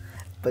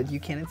 But you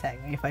can't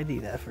attack me if I do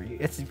that for you.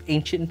 It's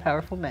ancient and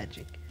powerful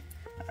magic.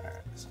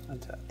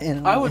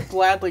 And I would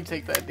gladly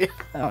take that deal.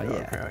 Oh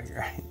yeah. Okay,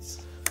 right.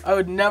 I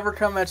would never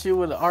come at you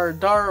with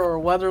Ardar or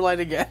Weatherlight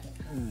again.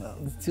 No,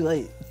 it's too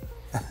late.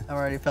 I've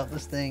already felt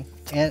this thing,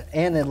 and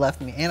it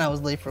left me, and I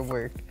was late for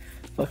work.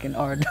 Fucking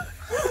Ard.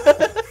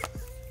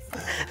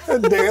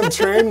 That damn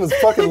train was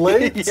fucking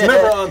late. It's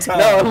never on time.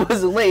 No, it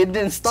wasn't late. It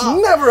didn't stop.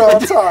 It's never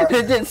on time.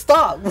 It didn't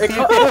stop.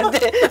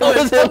 It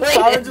wasn't late.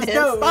 It It just didn't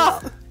goes.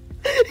 stop.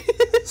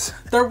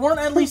 There weren't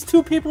at least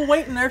 2 people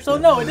waiting there, so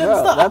no, it didn't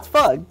Bro, stop. that's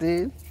fucked,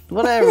 dude.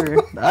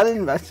 Whatever. I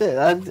didn't. I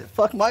said,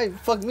 fuck me. I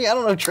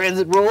don't know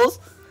transit rules.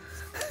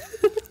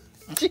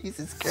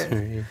 Jesus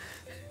Christ.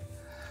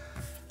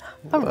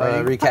 I'm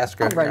writing. recast I'm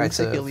Greg writing Knights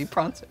of Securely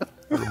pronto.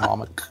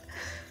 Mamak.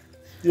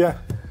 Yeah.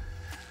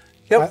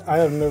 Yep. I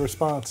have no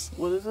response.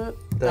 What is it?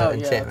 The Oh, yeah,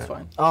 that's enchantment.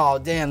 fine. Oh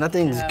damn, that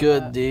thing's Yeah,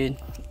 good, man. dude.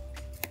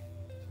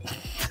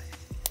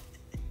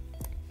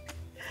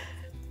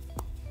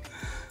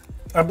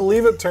 I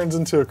believe it turns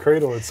into a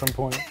cradle at some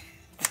point.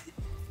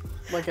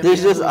 Like at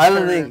There's the end just of the I don't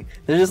turn. think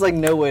there's just like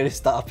no way to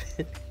stop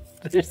it.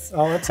 There's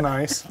Oh, that's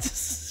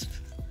nice.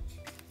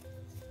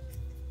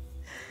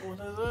 What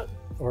is it?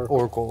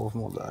 Oracle of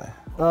Moldai.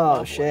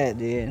 oh shit,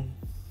 dude.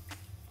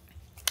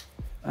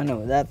 I know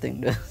what that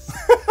thing does.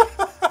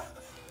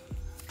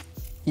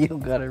 You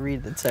don't gotta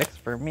read the text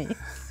for me.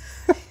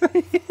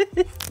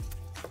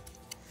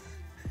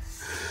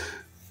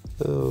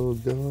 Oh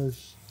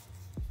gosh.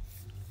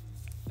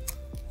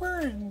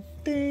 We're in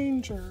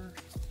danger.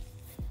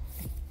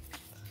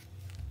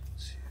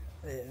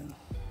 Yeah.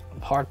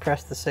 I'm hard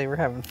pressed to say we're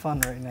having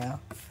fun right now.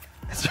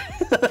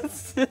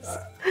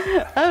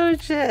 Oh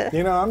shit.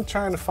 You know, I'm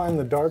trying to find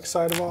the dark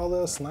side of all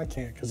this, and I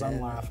can't because I'm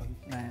laughing.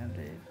 Man,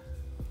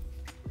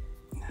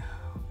 dude.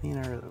 You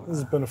know, really This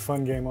has been a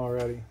fun game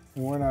already,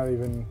 and we're not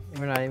even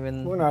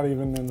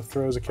in the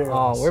throes of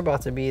chaos. Oh, we're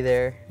about to be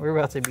there. We're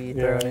about to be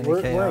thrown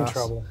into chaos. we're in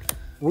trouble.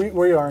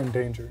 We are in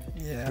danger.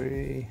 Yeah.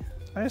 3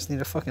 I just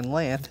need a fucking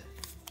land.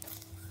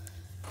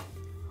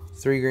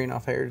 green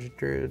off Heritage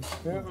Druid.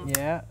 Yeah.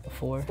 Yeah.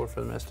 4. 4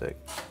 for the Mystic.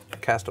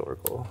 Cast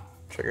Oracle.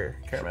 Trigger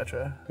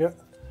Karametra. Yeah.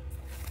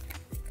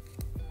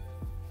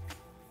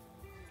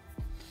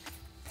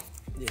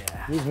 Yeah.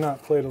 You've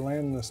not played a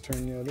land this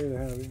turn yet either,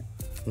 have you?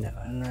 No.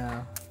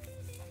 No.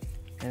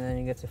 And then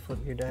you get to flip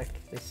your deck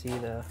to see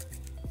the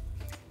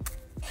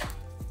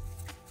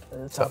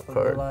top of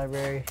card. the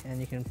library, and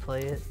you can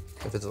play it.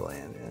 If it's a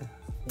land,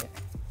 yeah.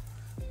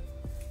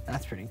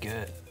 That's pretty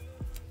good.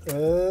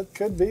 It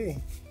could be.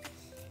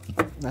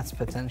 That's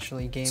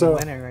potentially game So-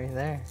 winner right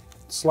there.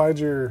 Slide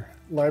your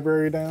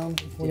library down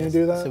when Yes,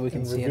 you do that, so we can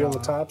and see it reveal the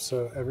all. top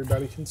so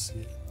everybody can see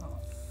it.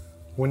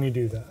 When you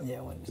do that. Yeah,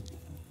 when you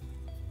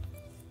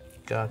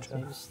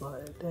Gotcha. just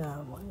slide it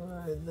down like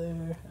right there,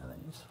 and then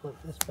just flip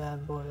this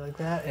bad boy like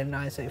that, and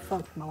I say,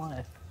 fuck my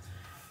life.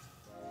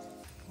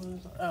 What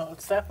is it? Oh,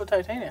 it's Staff of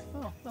Titania.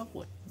 Oh,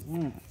 lovely.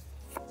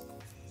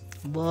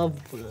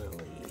 Lovely.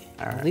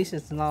 At least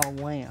it's not a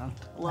land.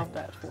 Love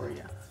that for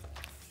you.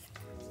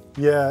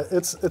 Yeah,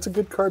 it's a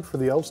good card for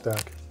the Elves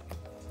deck.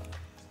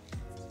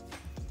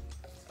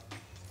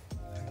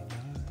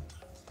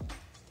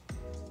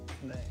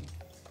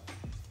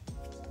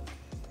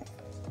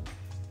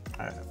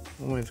 Alright,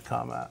 we'll move to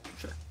combat.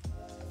 Sure.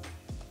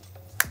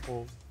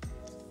 We'll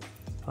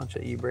punch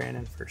at you,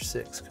 Brandon, for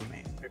 6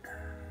 commander.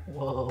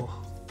 Whoa.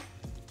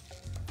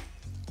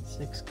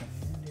 6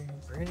 commander.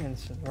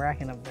 Brandon's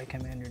racking up that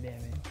commander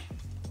damage.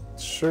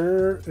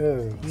 Sure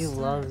is. He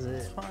loves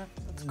It's it. fine.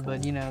 That's cool.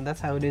 But you know,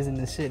 that's how it is in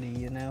the city,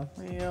 you know?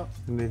 Yep.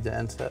 We move to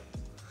end step.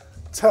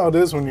 That's how it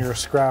is when you're a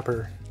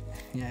scrapper.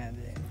 Yeah,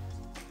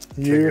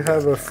 dude. You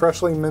have a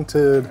freshly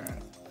minted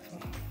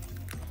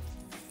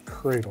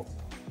cradle.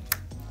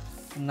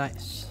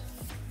 Nice.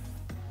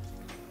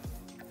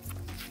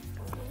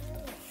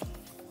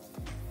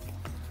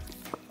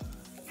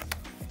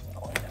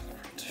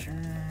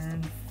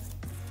 Turn.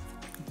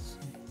 Let's see.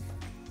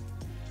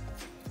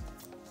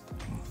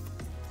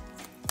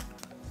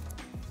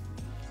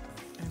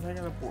 And I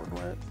got a board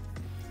wet.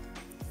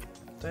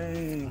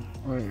 Dang.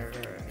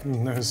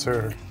 No,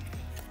 sir.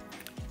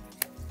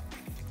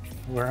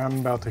 Where I'm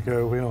about to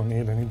go, we don't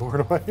need any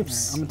board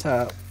wipes. I'm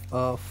gonna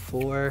tap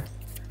 4.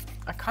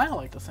 I kind of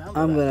like the sound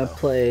I'm of that, gonna though.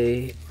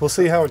 play We'll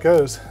see how it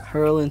goes.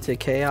 Hurl into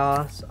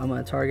Chaos. I'm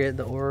gonna target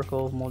the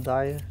Oracle of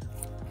Moldaya.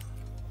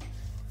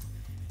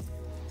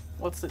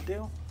 What's it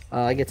do?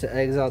 I get to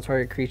exile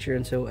target creature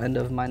until end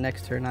of my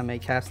next turn. I may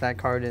cast that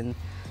card and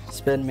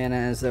spend mana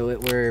as though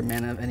it were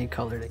mana of any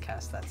color to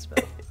cast that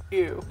spell.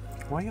 Ew.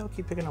 Why y'all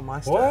keep picking on my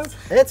What?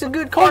 stuff? It's a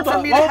good card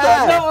for me to Hold on,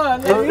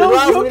 have. no, It you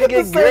allows don't me to get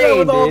to get say that grade,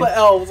 with all dude. the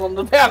elves on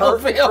the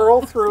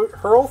battlefield.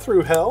 Hurl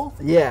through hell?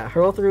 Yeah,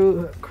 hurl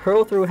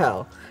through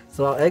hell.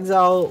 So I'll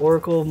exile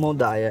Oracle of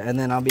Moldaya, and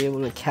then I'll be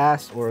able to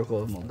cast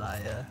Oracle of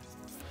Moldaya.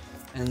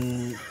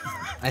 And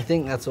I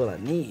think that's what I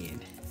need.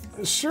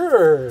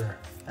 Sure.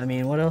 I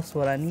mean, what else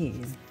would I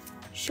need?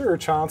 Sure,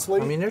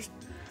 Chaunsley. I mean, there's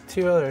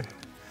 2 other.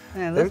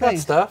 Man, They've got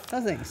stuff.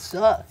 That thing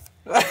sucks.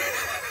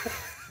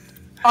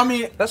 I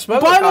mean, That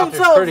smoke by copter's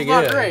themselves pretty is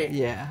not good. great.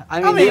 Yeah,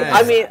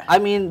 I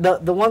mean,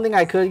 the one thing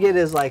I could get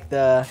is like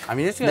the I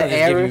mean, it's The gonna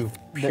just give Aerith- you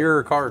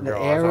pure card the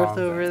draw. that's all Aerith I'm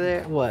saying. over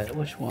there. What?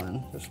 Which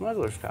one? The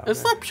Smuggler's Cop.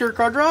 It's not pure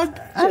card draw.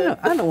 I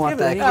don't want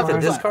but that you got the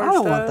card. discard I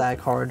don't want stuff. that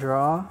card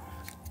draw.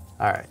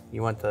 Alright,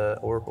 you want the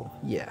Oracle?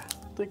 Yeah.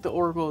 I think the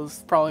Oracle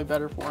is probably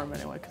better for him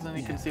anyway, because then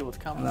he can see what's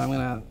coming. And I'm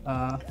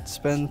gonna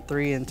spend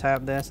 3 and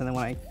tap this, and then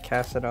when I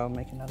cast it, I'll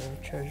make another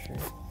treasure.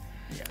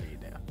 Yeah, you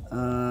do.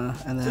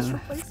 And Just then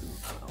replace it.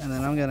 and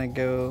then I'm gonna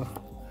go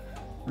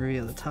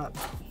reveal the top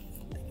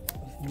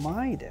of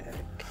my deck.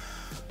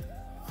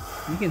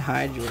 You can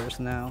hide yours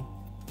now.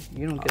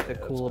 You don't get the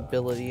cool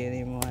ability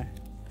anymore.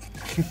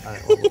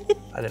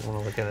 I didn't want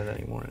to look at it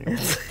anymore.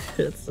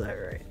 That's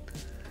alright.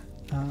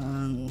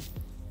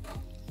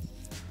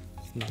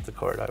 Not the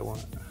card I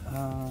want.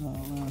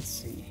 Let's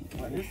see.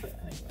 What is it?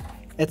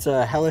 It's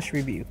a Hellish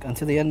Rebuke.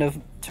 Until the end of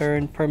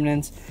turn,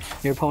 permanents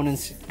your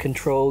opponent's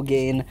control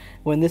gain.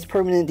 When this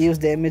permanent deals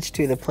damage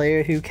to the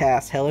player who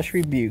casts Hellish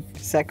Rebuke,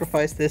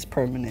 sacrifice this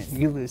permanent.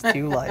 You lose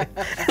 2 life.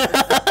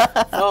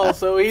 Oh,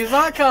 so he's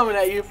not coming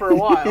at you for a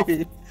while.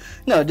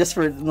 No, just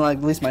for like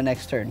at least my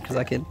next turn, because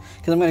I'm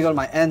gonna go to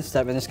my end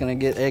step and it's gonna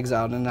get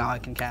exiled, and now I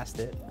can cast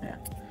it. Yeah.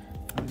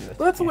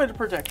 Well, that's a way to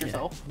protect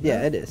yourself.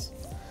 Yeah, it is.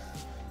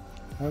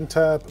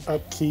 Untap,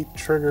 upkeep,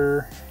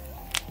 trigger.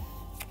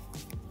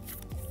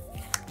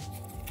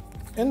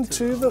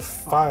 Into the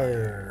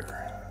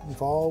fire.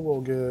 Vhal will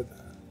get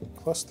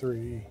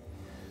 +3.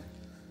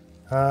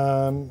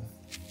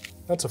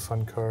 That's a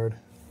fun card.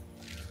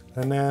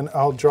 And then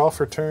I'll draw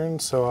for turn,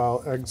 so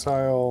I'll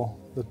exile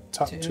the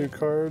top 2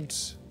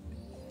 cards.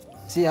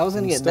 See, I was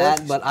gonna get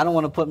that, but I don't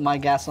want to put my I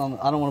don't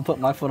want to put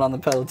my foot on the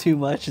pedal too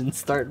much and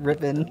start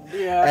ripping,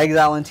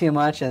 exiling too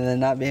much, and then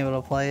not being able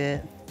to play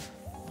it.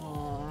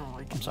 Oh, I don't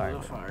like I'm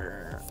sorry.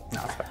 Fire.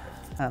 No,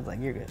 I was like,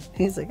 you're good.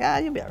 He's like,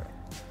 you'll be alright.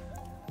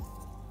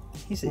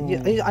 He said,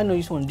 yeah, I know you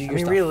just want to do your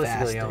stuff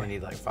realistically, faster. you only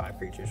need like 5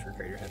 creatures for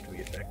Crater Head to be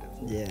effective.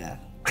 Yeah.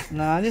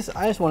 No, I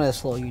just wanted to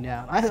slow you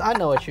down. I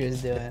know what you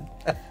was doing.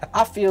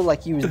 I feel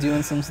like you was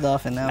doing some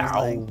stuff, and I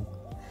was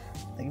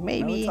like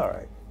maybe. No, it's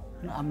alright.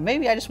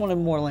 Maybe I just wanted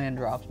more land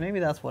drops. Maybe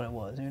that's what it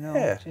was. You know.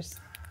 Yeah. Just.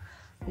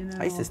 You know.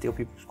 I used to steal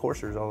people's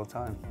coursers all the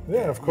time.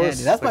 Yeah, of Yeah, course.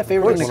 dude, that's my like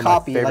favorite one thing of to my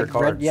copy. favorite Like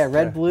cards.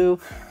 red, blue.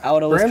 I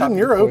would always Brandon, copy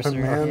you're the open, Courser.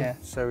 man. Yeah.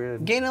 So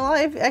good. Gain a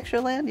life,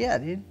 extra land. Yeah,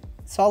 dude.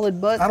 Solid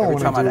butt. I don't Every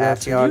want time to do I'd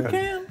that to you.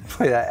 Ashiok,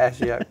 play that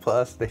Ashiok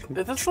Plus.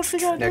 That's what you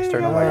gotta Next do.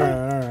 turn, I'm All like, right,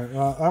 all right.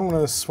 Well, I'm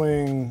going to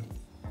swing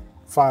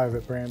 5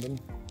 at Brandon.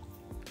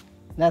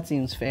 That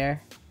seems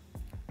fair.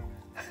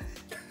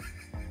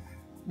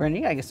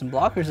 Brandon, you gotta get some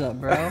blockers up,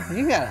 bro. I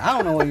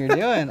don't know what you're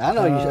doing. I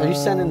know are you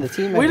sending the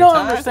team? We every don't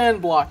time?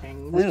 understand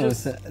blocking. We dude.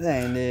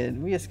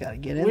 We just gotta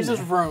get in. We there.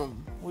 just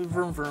vroom. We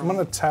vroom. I'm going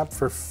to tap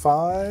for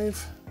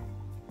 5,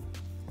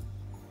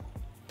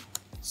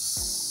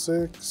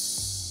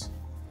 6,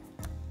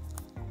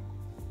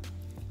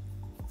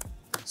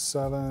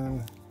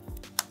 7,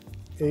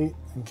 8,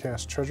 and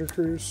cast Treasure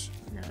Cruise.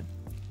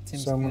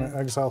 Seems So I'm going good. to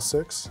exile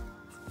 6.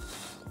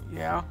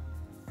 Yeah,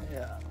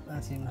 Yeah,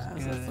 that seems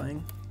that's good. the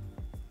thing.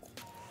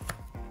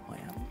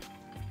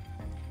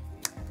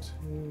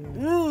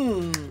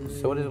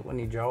 So what is it when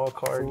you draw a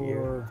card? You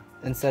 4.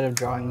 Instead of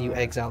drawing, you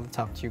exile the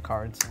top 2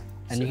 cards,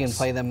 and you can 6.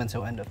 play them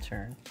until end of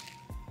turn.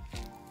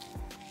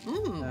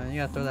 You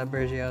gotta throw that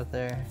Bergie out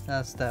there.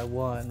 That's that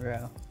one,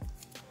 bro.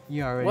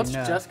 You already What's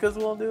know. Jessica's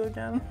will do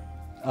again?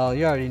 Oh,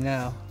 you already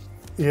know.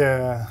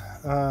 Yeah.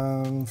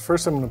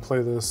 First, I'm going to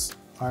play this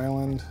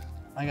island.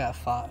 I got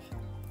 5.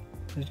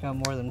 Who's got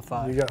more than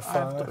 5? You got I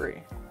have 5.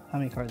 3. How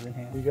many cards in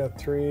hand? You got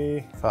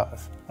 3.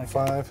 5.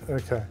 5.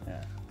 Okay.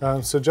 Yeah.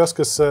 So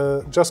Jessica's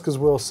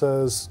will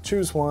says,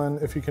 choose one.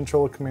 If you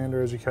control a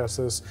commander as you cast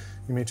this,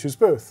 you may choose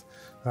both.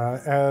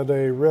 Add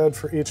a red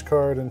for each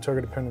card in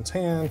target opponent's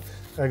hand.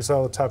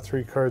 Exile the top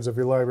 3 cards of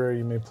your library.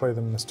 You may play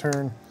them this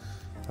turn.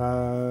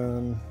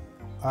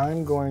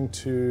 I'm going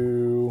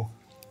to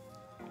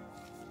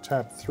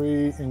tap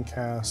 3 and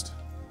cast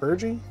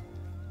Bergie.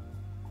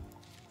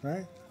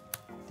 Right?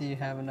 Do you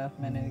have enough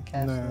mana to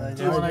cast No. that?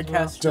 Do you want to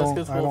cast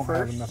Jessica's I will don't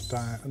first?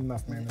 have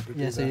enough mana to do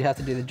Yeah, that. so you have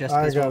to do the I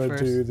Jessica's will gotta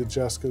first. do the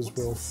Jessica's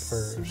will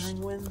first.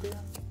 Searing Wind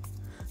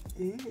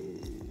do?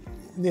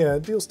 Yeah,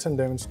 it deals 10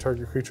 damage to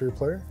target creature or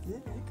player. Yeah,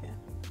 okay.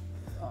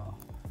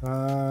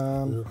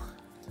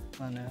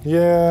 I know.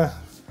 Yeah,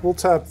 we'll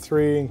tap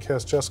 3 and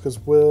cast Jessica's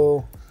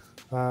will.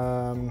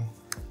 I'll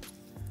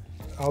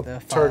The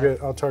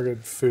 5.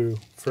 target Fu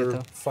for Get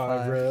the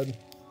 5 5. red,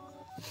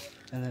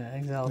 And then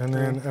exile and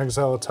 3. then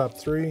exile a top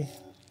 3.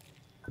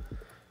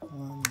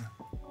 1,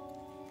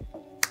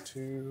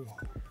 2,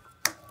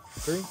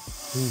 3.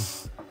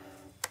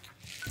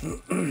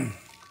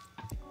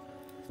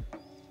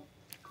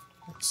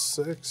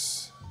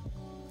 6.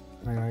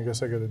 I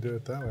guess I got to do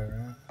it that way,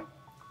 right?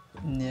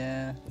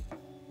 Yeah.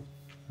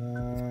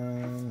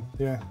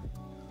 Yeah.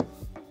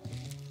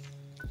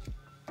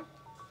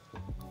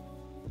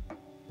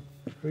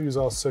 We'll use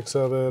all 6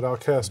 of it. I'll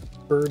cast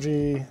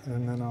Bergie,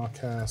 and then I'll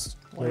cast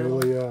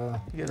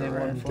Lelia. You get They a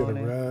want red. it. Get a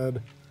Floating.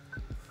 red.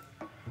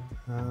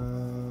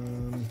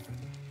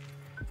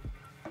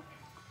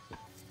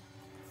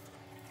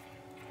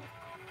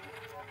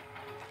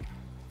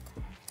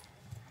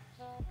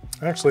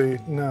 Actually,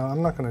 no,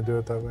 I'm not going to do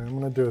it that way. I'm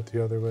going to do it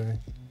the other way.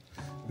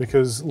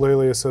 Because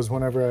Lelia says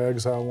whenever I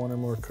exile 1 or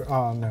more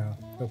oh, no.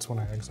 That's when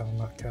I exile,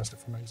 not cast it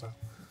from exile.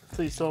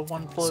 So you still have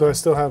 1 floating. So I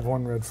still have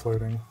 1 red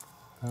floating.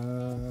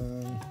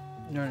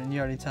 You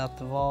already tapped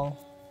the Vhal.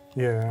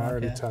 Yeah, I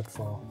already Okay. tapped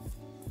fall.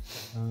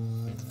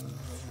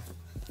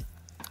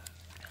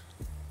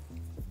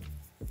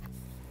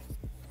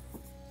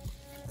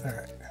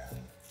 Alright.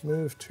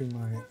 Move to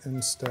my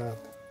end step.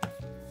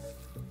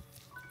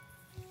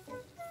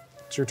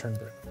 It's your turn,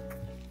 Brett.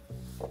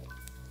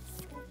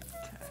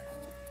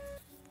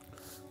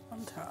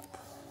 Untap.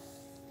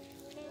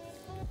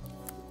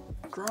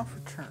 Draw for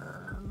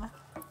turn.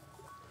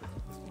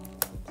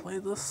 play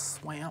the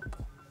Swamp.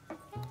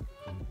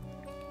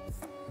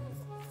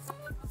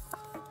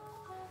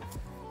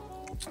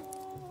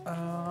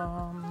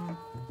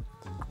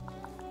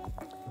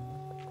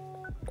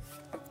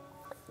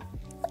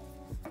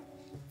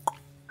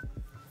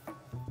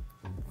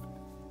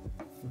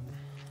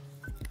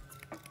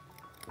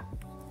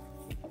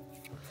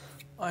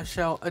 I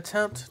shall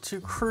attempt to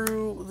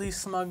crew the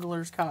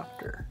smuggler's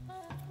copter.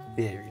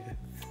 There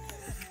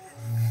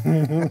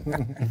you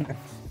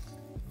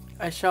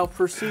I shall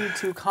proceed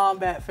to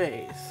combat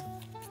phase.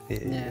 go.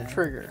 Yeah.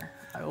 Trigger.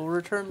 I will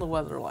return the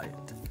weather light.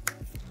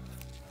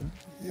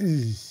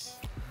 You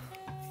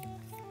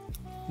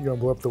gonna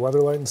blow up the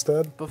weather light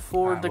instead?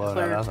 Before Ah, well,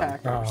 declared no, that's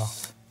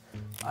attackers.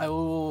 I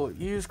will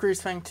use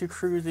Greasefang to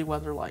crew the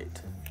weather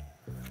light.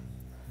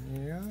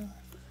 Yeah.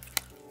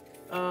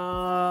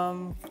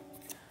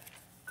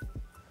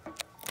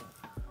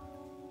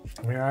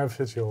 I mean, I've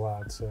hit you a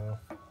lot, so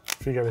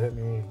if you gotta hit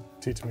me,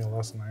 teach me a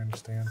lesson, I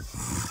understand.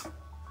 There's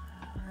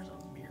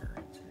a mirror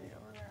entity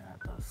over there.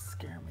 That does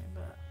scare me a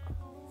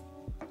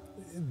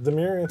bit. The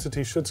mirror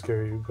entity should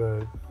scare you,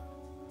 but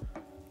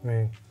I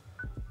mean,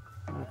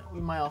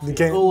 We might also The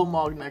get game-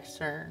 Ulamog next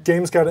turn.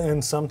 game's gotta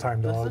end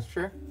sometime, dog. This is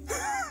true.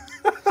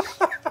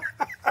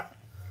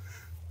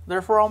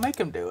 Therefore, I'll make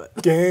him do it.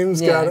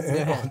 Game's Yeah, gotta go end.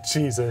 ahead. Oh,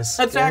 Jesus.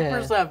 Attack Yeah.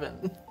 for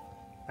 7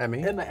 At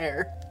me? in the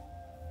air.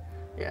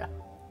 Yeah.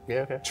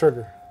 Yeah, okay.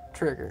 Trigger.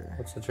 Trigger.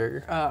 What's the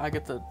trigger? I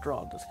get to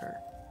draw this card.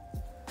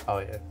 Oh,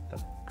 yeah.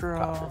 That's Draw.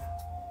 Copter.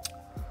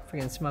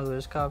 Freaking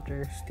smuggler's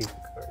copter. Stupid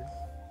card.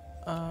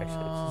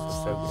 Actually, this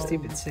is so good.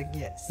 Stupid sick,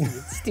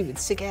 stupid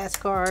sick ass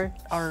card.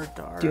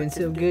 Ardar. Doing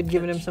so good,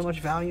 giving him so much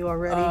value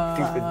already.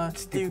 Stupid- Do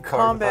stupid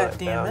card combat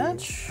without value.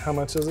 damage. How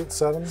much is it?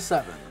 7?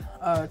 7.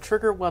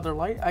 Trigger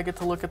Weatherlight. I get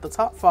to look at the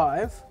top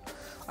 5.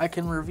 I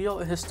can reveal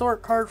a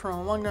historic card from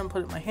among them,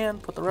 put it in my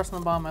hand, put the rest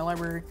of them in my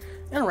library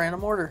in a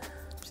random order.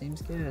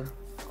 Seems good.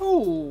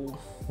 Ooh.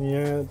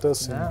 Yeah, it does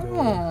seem Yeah.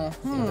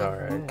 good. Seems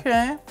alright.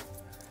 Okay.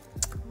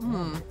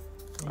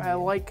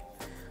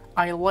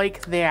 I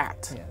like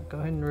that. Yeah, go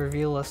ahead and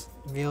reveal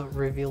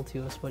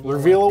to us what you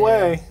Reveal like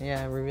there. away.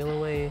 Yeah, reveal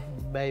away,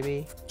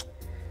 baby.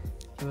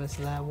 Give us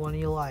that one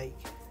you like.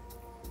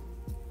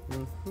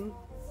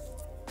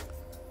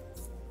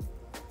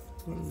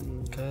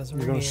 Cause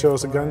You're gonna show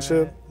us a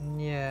gunship?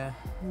 Yeah.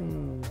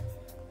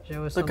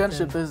 Show us The something.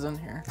 gunship is in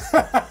here.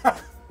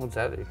 What's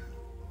that do?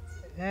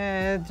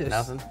 Just,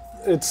 Nothing?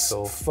 It's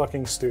Cool.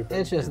 fucking stupid.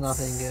 It's just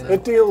nothing good.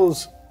 It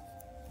deals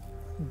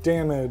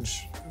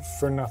damage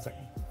for nothing.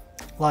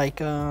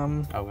 Like,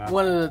 Oh, God.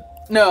 One of the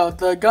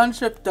the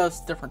gunship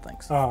does different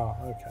things. Oh,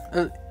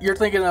 okay. You're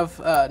thinking of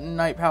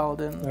Knight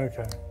Paladin.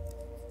 Okay.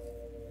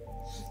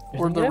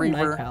 there's or a the good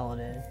Reaver. Night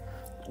Paladin.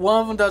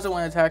 One of them does it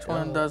when it attacks, one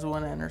of them does it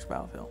when it enters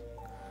battlefield.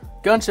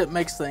 Gunship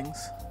makes things,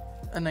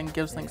 and then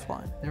gives things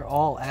flying. They're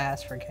all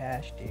ass for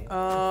cash, dude.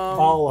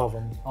 All of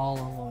them. All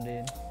of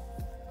them,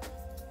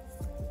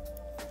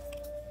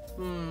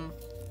 dude.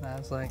 I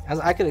was like,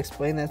 I could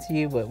explain that to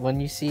you, but when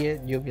you see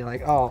it, you'll be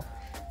like, I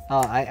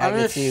I'm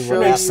gonna can see show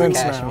what you- ass for Makes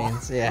sense cash now.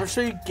 means. I'm Yeah. gonna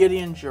show you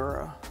Gideon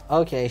Jura.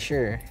 Okay,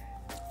 sure.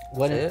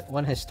 That's it?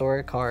 One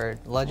historic card,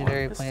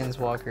 legendary One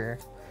planeswalker.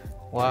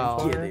 Wow.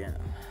 Gideon.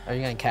 Are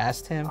you gonna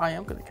cast him? I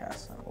am gonna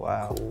cast him.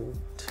 Wow.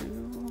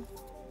 2,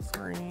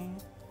 3,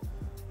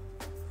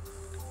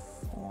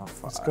 4,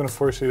 5. It's gonna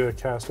force you to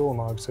cast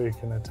Ulamog so you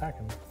can attack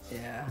him.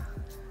 Yeah.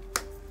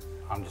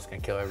 I'm just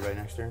gonna kill everybody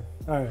next turn.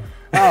 Oh,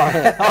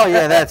 yeah. Oh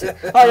yeah, that's it.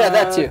 Oh yeah,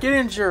 that too.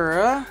 Gideon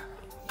Jura.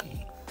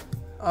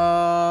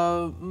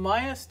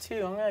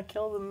 -2. I'm gonna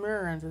kill the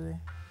mirror entity.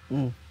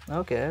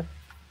 Okay.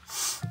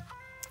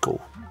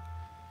 Cool.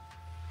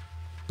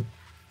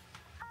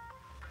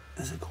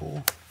 Is it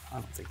cool? I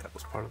don't think that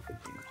was part of the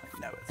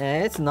gameplay. No, it's,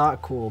 It's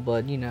not cool,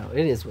 but you know,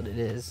 it is what it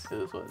is. It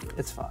is what it is.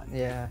 it's fine.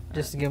 Yeah,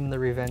 just to give him the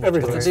revenge.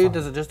 Everything. But tour. the dude,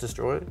 does it just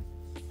destroy it?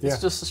 Yeah.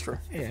 It's just destroy.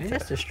 Yeah,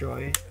 just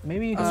destroy it.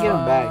 Maybe you can get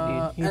him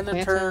back, dude. You And the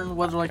plant turn, him,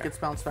 Weatherlight gets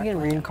bounced back. you can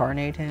to hand.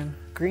 reincarnate him.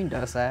 Green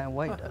does that, and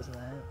white does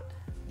that.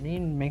 You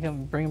can make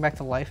him, bring him back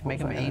to life, make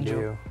him What an was I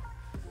gonna angel.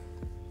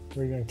 do?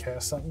 Were you gonna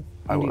cast something?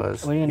 I What are you-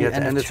 was. what are you gonna Yeah, do, at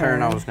the end end of of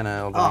turn, I turn? was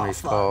gonna Oh, fuck,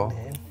 skull.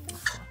 dude.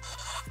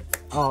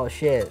 Oh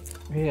shit.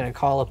 You're gonna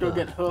call up Go a,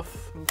 get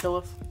Hoof and kill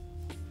us.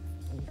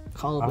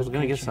 call up I was a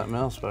gonna get creature. something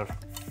else, but I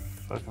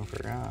fucking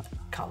forgot.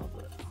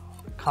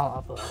 Call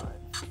up a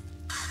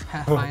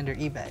Pathfinder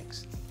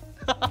Ebex.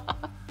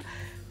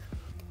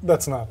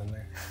 That's not in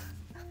there.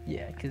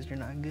 Yeah, because you're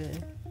not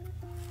good.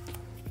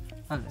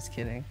 I'm just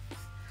kidding.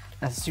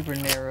 That's super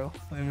narrow.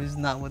 It is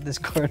not what this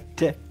card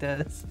deck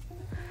does.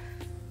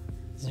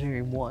 It's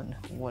very one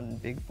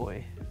big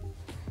boy.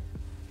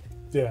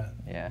 Yeah.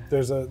 Yeah.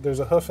 There's a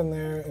hoof in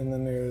there, and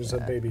then there's a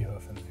baby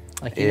hoof in there.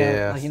 Like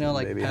Yeah,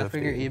 like maybe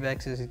Pathfinder Huffy.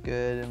 Ebex is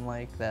good in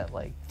like that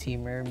like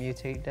Teamer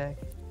mutate deck.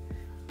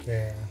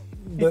 Yeah.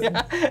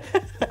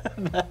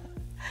 But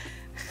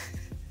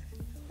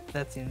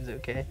That seems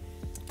okay.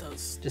 It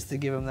does. Just to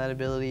give him that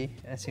ability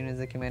as soon as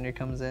the commander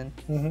comes in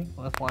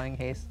with flying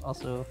haste.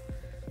 Also,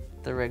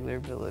 the regular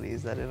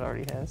abilities that it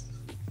already has.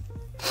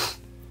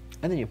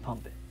 And then you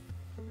pump it.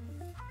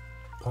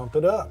 pump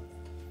it up.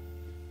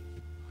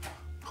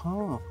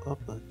 Pump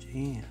up a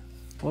jam.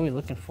 What are we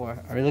looking for?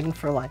 Are we looking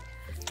for like?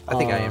 I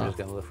think I am just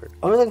gonna look for it.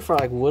 Are we looking for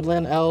like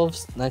Woodland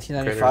Elves,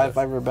 1995 Critter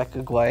by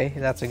Rebecca Guay?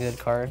 That's a good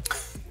card.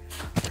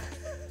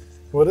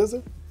 What is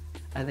it?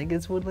 I think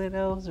it's Woodland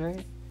Elves,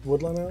 right?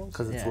 Woodland Elves?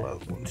 Because it's Yeah.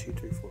 what? 1, 2,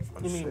 3, 4,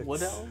 5, You mean 6.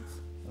 wood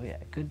elves? Oh yeah,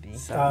 it could be.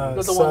 That's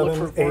the one look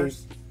for 7, 8.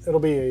 first. It'll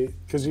be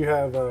 8 because you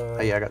have. Oh,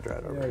 yeah, I got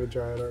Dryad You Arbor. have a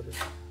Dryad Arbor.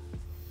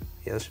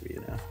 Yeah, that should be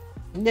enough.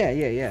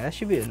 Yeah. That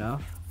should be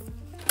enough.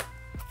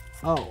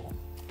 Oh,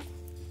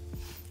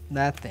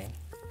 that thing.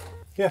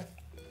 Yeah,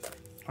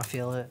 I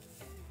feel it.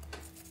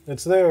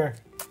 it's there.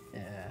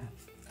 Yeah.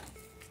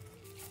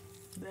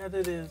 That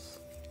it is.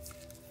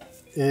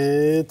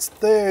 It's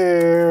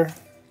there.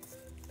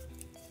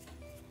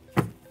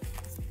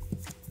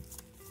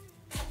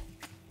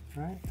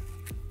 Right?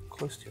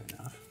 Close to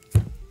enough.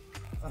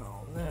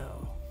 Oh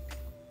no.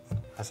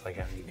 That's like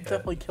having you cut.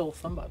 Definitely kill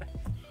somebody.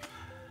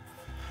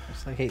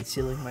 It's like hate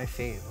sealing my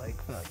fate. Like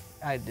fuck,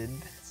 I did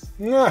this.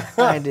 Yeah.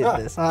 I did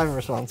this. I'm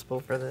responsible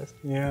for this.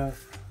 Yeah.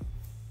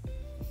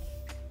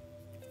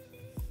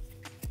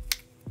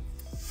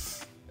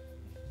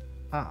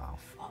 Oh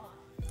fuck.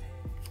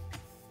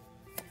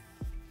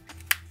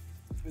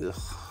 Ugh.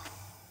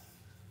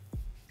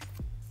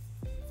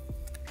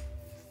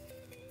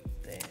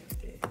 Damn.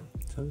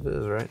 So it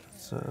is, right?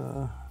 It's 2, 3,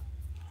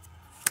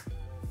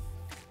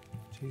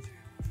 4,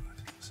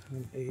 5, 6,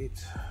 7,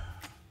 8.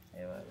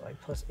 Yeah, like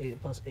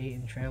 +8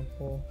 in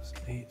trample.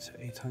 8. So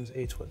 8 times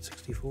 8 is what?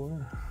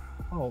 64?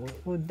 Oh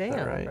well,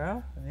 damn, right?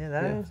 bro. Yeah,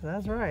 Yeah.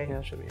 that's right. Yeah,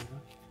 that should be enough.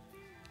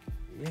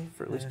 Yeah,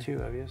 for at least 2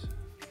 of you.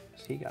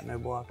 So he got no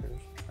blockers,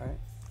 right?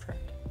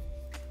 Correct.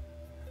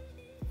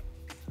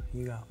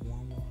 You got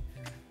 1 blocker.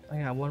 I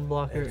got 1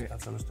 blocker. Ed's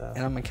got some stuff.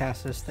 And I'm gonna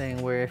cast this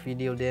thing where if you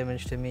deal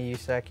damage to me, you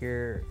sack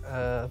your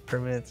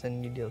permanents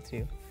and you deal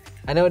 2.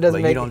 I know it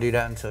doesn't But make. you don't do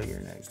that until your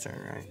next turn,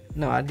 right?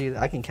 No, I do.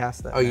 I can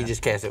cast that. Oh, you now.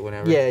 just cast it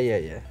whenever? Yeah.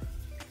 Yeah,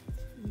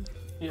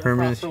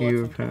 Permanent Prosper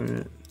you lets him-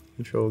 permanent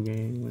control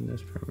game when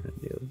this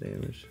permanent deals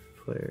damage to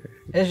player.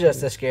 It's just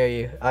to scare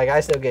you. Like I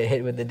still get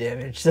hit with the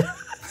damage. So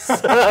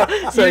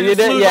You you just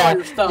did, lose all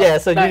your stuff. yeah.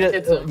 So That you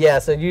hits just, him. yeah.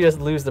 So you just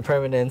lose the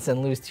permanence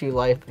and lose 2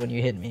 life when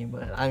you hit me.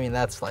 But I mean,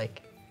 that's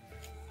like,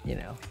 you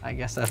know, I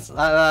guess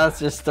that's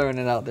just throwing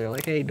it out there.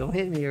 Like, hey, don't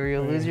hit me or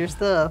you'll lose your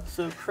stuff.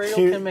 So Cradle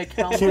Cute- can make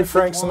how cute much?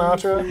 Frank 1,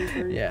 Sinatra? 2,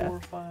 3, Yeah. 4,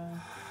 5.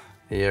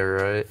 Yeah,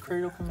 right.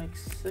 Cradle can make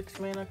 6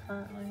 mana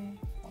currently.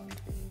 1, 2.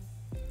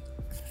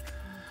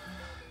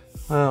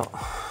 Well,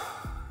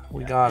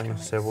 we Yeah, got I can him,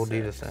 make so we'll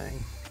do the 6. thing.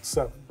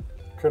 7.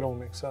 Crit will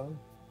make 7.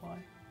 Why?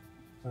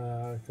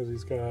 Because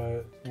he's got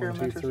 1, 2,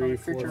 Karametra's 3, not a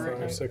 4, creature, 5,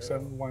 right? 6,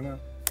 7. Why not?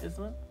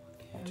 Isn't it?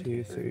 1,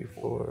 2, 3,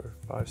 4,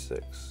 5,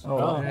 6. Oh,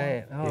 Oh.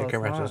 right. Oh, Yeah, it's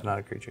Karametra's not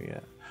a creature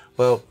yet.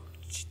 Well,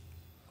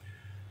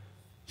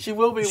 She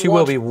will be. She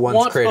will be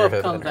once Crater Hoof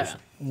Hoof comes enters. out.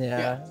 Yeah.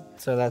 Yeah.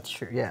 So that's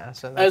true. Yeah.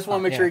 So that's I just want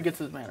to make fine, sure yeah. he gets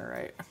his mana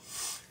right.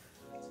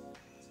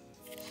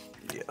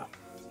 yeah.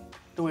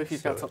 The way if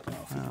he's got So, something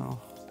else, he can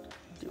Well,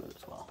 do it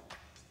as well.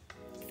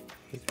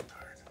 here's your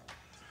card.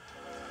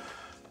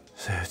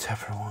 So tap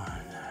for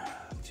 1,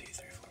 2,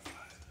 3, 4,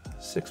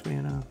 5, 6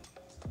 mana.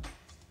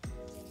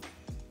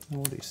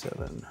 We'll do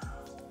 7,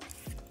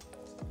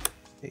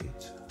 8.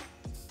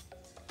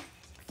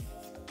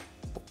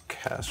 We'll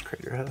cast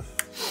Crater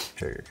Hoof.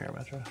 Trigger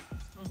Karametra.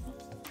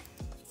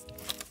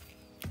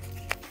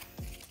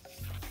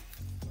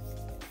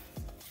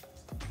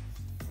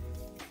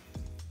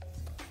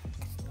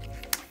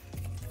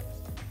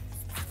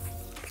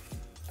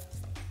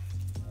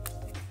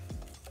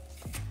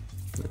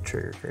 The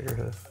trigger Crater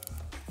Hoof.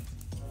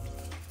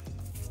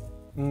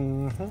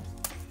 Mm-hmm. 1,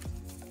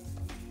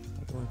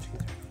 2, 3,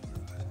 4,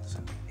 5, 6,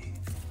 7, 8.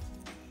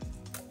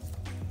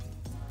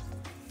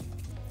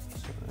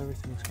 So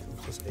everything's getting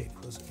 +8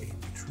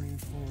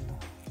 trample.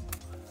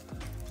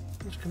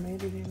 How much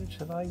commander damage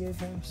have I gave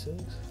him? 6?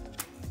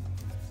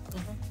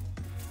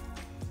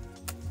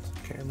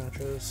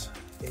 Karametra's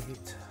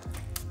 8.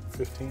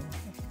 15.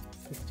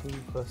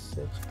 15 plus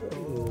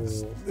 6.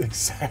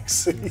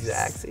 Exactly.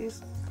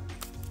 Zaxxies?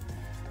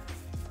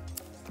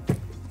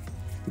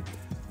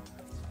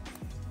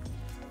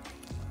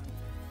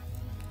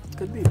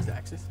 Could be his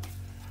axis.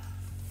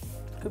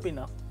 Could be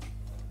no.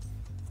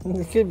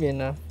 It could be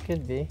enough.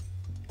 Could be.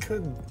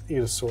 Could eat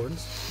his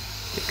swords.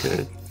 It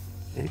could.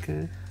 It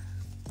could.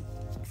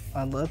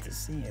 I'd love to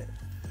see it.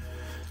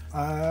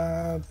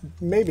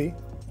 Maybe.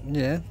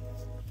 Yeah.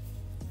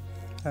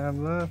 I'd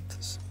love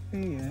to see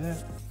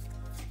it.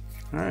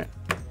 Alright.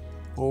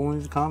 Well, we'll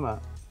move to combat.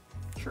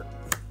 Sure.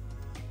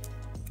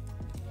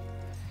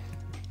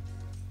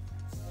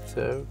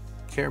 So,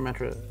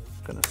 Karametra is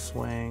going to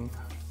swing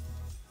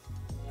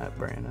at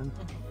Brandon.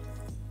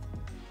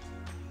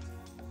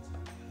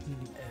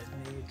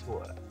 It needs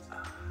what?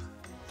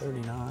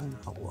 39,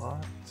 a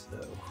lot. So,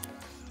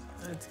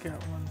 It's got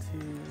 1,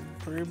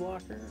 2, 3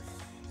 blockers.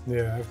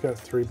 Yeah, I've got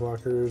 3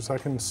 blockers. I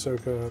can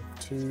soak up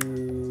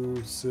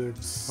 2,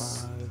 6,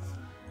 5,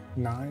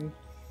 9.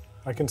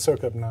 I can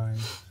soak up 9.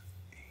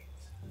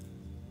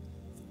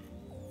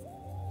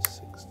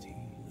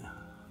 16,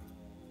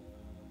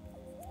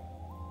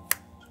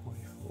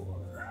 24,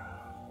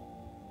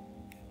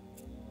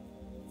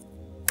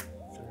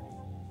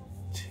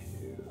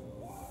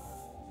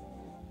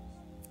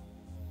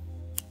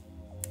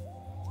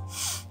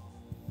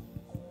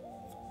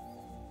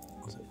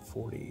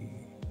 40.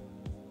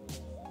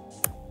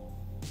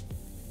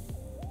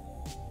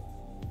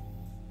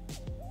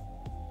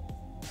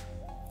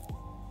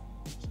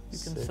 You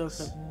can soak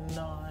up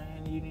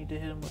 9. You need to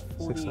hit him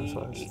with 6 times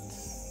 5 48.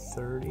 is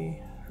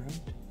 30,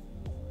 right?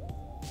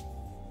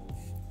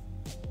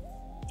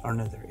 Or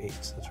no, they're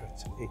 8s. That's right.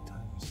 So 8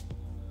 times.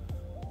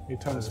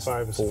 8 times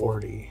 5 is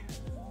 40.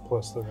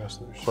 Plus the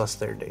rest of their Plus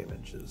their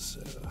damage is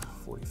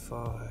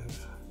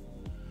 45,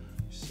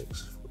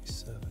 6,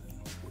 47,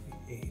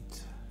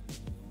 48,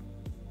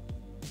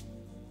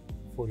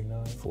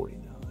 49.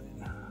 49.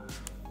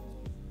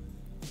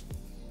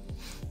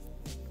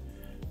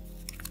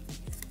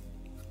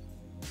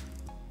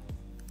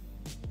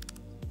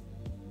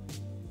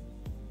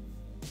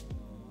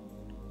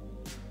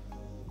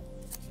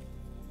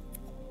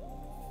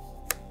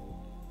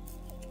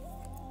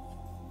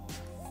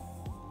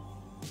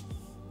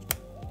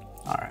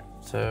 All right,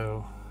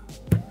 so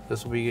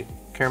this will be,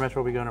 Karametra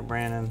will be going at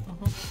Brandon.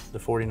 The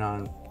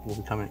 49 will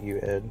be coming at you,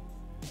 Ed.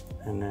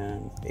 And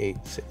then 8,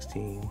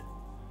 16,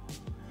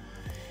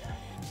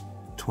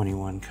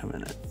 21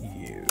 coming at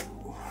you,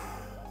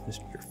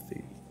 Mr.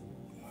 Feet.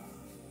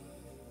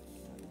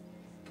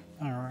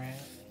 All right.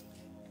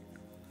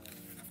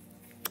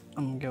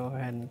 I'm gonna go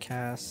ahead and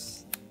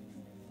cast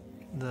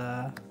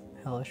the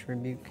Hellish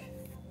Rebuke.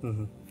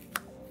 Mm-hmm.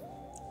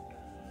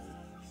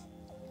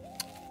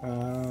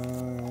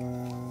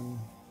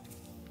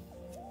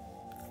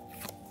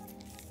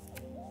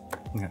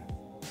 Okay.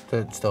 So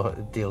it still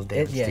deals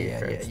damage to you,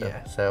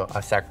 correct? So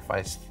I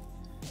sacrificed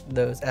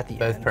Those at the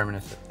both end.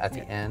 permanents at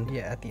the end.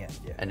 Yeah, at the end.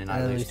 Yeah. And then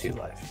I lose 2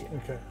 life.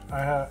 Okay.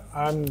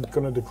 I'm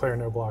going to declare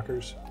no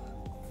blockers.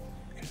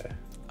 Okay.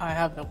 I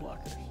have no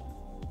blockers.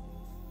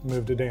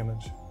 Move to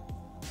damage.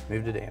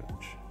 Move to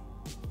damage.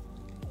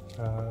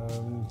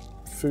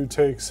 Food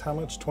takes how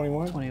much?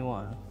 21?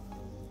 21.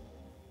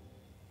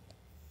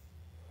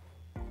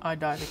 I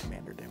die to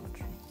commander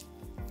damage.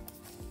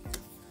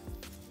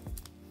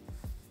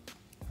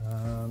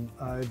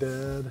 I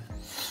dead.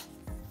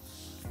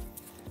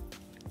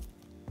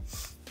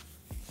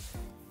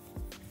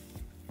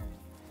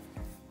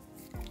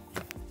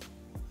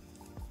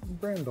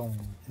 Brandon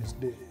is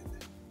dead.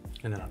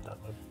 And then I'm done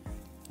with.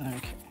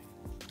 Okay.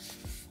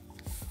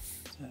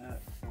 So,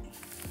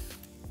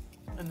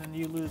 And then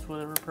you lose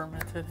whatever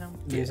permanents hit him.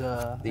 use These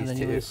and then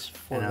 2, you lose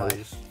 4 and I life.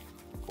 lose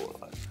 4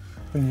 life.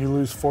 And you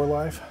lose 4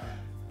 life?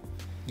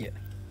 Yeah.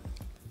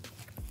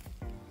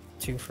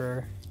 2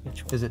 for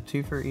each one. Is it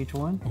 2 for each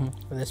one?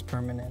 For this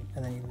permanent,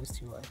 and then you lose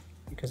 2 life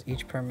because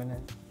each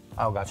permanent.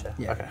 Oh, gotcha.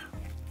 Yeah. Okay.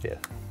 Yeah.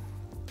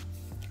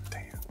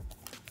 Damn.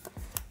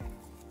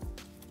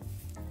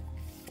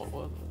 What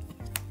was it?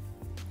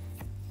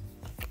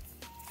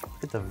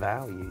 Look at the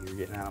value you're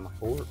getting out of my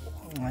board.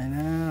 I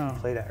know.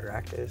 Play that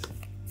Rakdos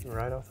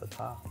right off the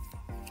top.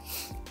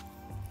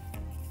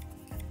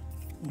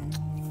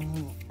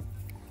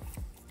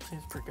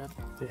 Seems pretty good.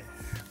 Yeah.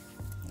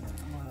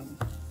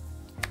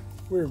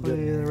 We're Play good.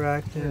 the man.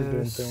 We're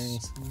doing Rakdos.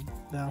 things.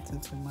 Bounce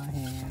it to my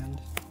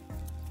hand.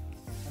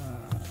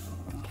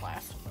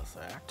 Blasphemous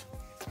act.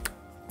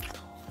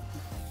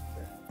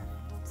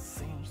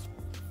 Seems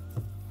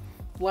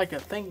like a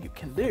thing you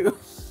can do.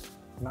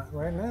 Not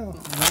right now.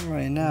 Not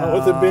right now. Not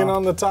with it being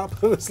on the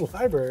top of this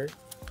library.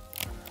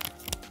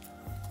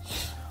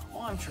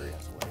 Well, I'm sure he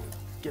has a way to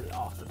get it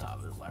off the top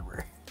of his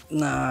library.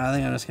 Nah, I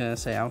think I'm just gonna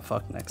say I'm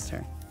fucked next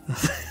turn.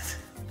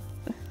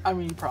 I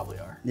mean, you probably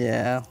are.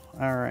 Yeah.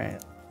 All right.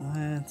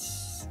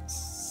 Let's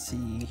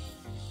see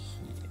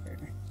here.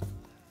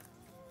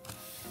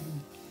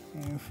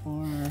 3,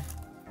 4,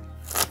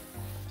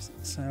 6,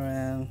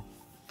 7.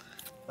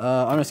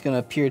 I'm just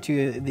gonna peer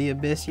to the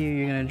abyss.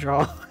 You're gonna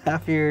draw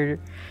half your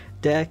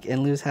deck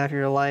and lose half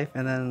your life,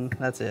 and then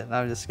that's it.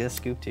 I'm just gonna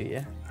scoop to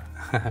you.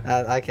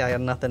 I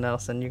got nothing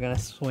else, and you're gonna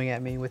swing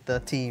at me with the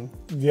team.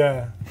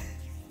 Yeah.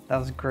 That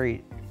was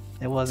great.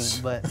 It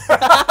wasn't, but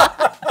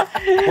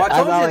Well, I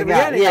told you at the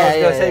beginning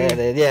I was going to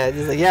say yeah.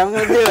 Just like, yeah, I'm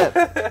gonna do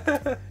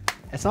it.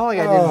 It's not like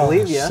I didn't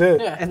believe you.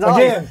 Shit. Yeah. It's not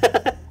Again.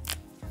 like,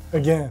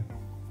 Again.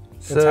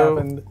 It's So-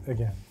 happened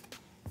again.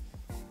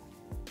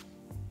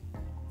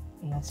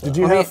 What's Did up?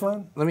 you have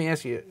fun? Let me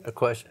ask you a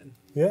question.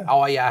 Yeah.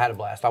 Oh, yeah, I had a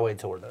blast. I'll wait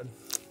until we're done.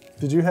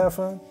 Did you have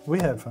fun? We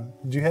had fun.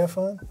 Did you have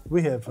fun?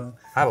 We had fun.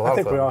 I had a lot I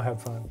think of we fun. all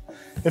had fun.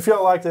 If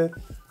y'all liked it,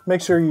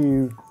 make sure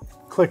you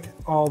click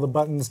all the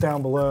buttons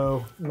down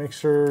below. Make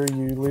sure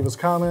you leave us a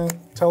comment.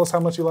 Tell us how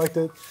much you liked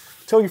it.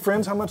 Tell your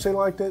friends how much they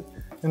liked it.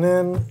 And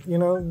then, you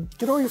know,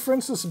 get all your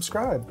friends to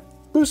subscribe.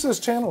 Boost this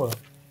channel up.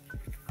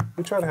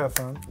 We try to have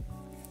fun.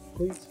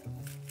 Please.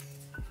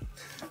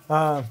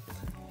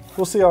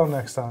 We'll see y'all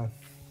next time.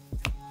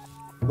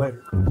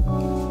 Later.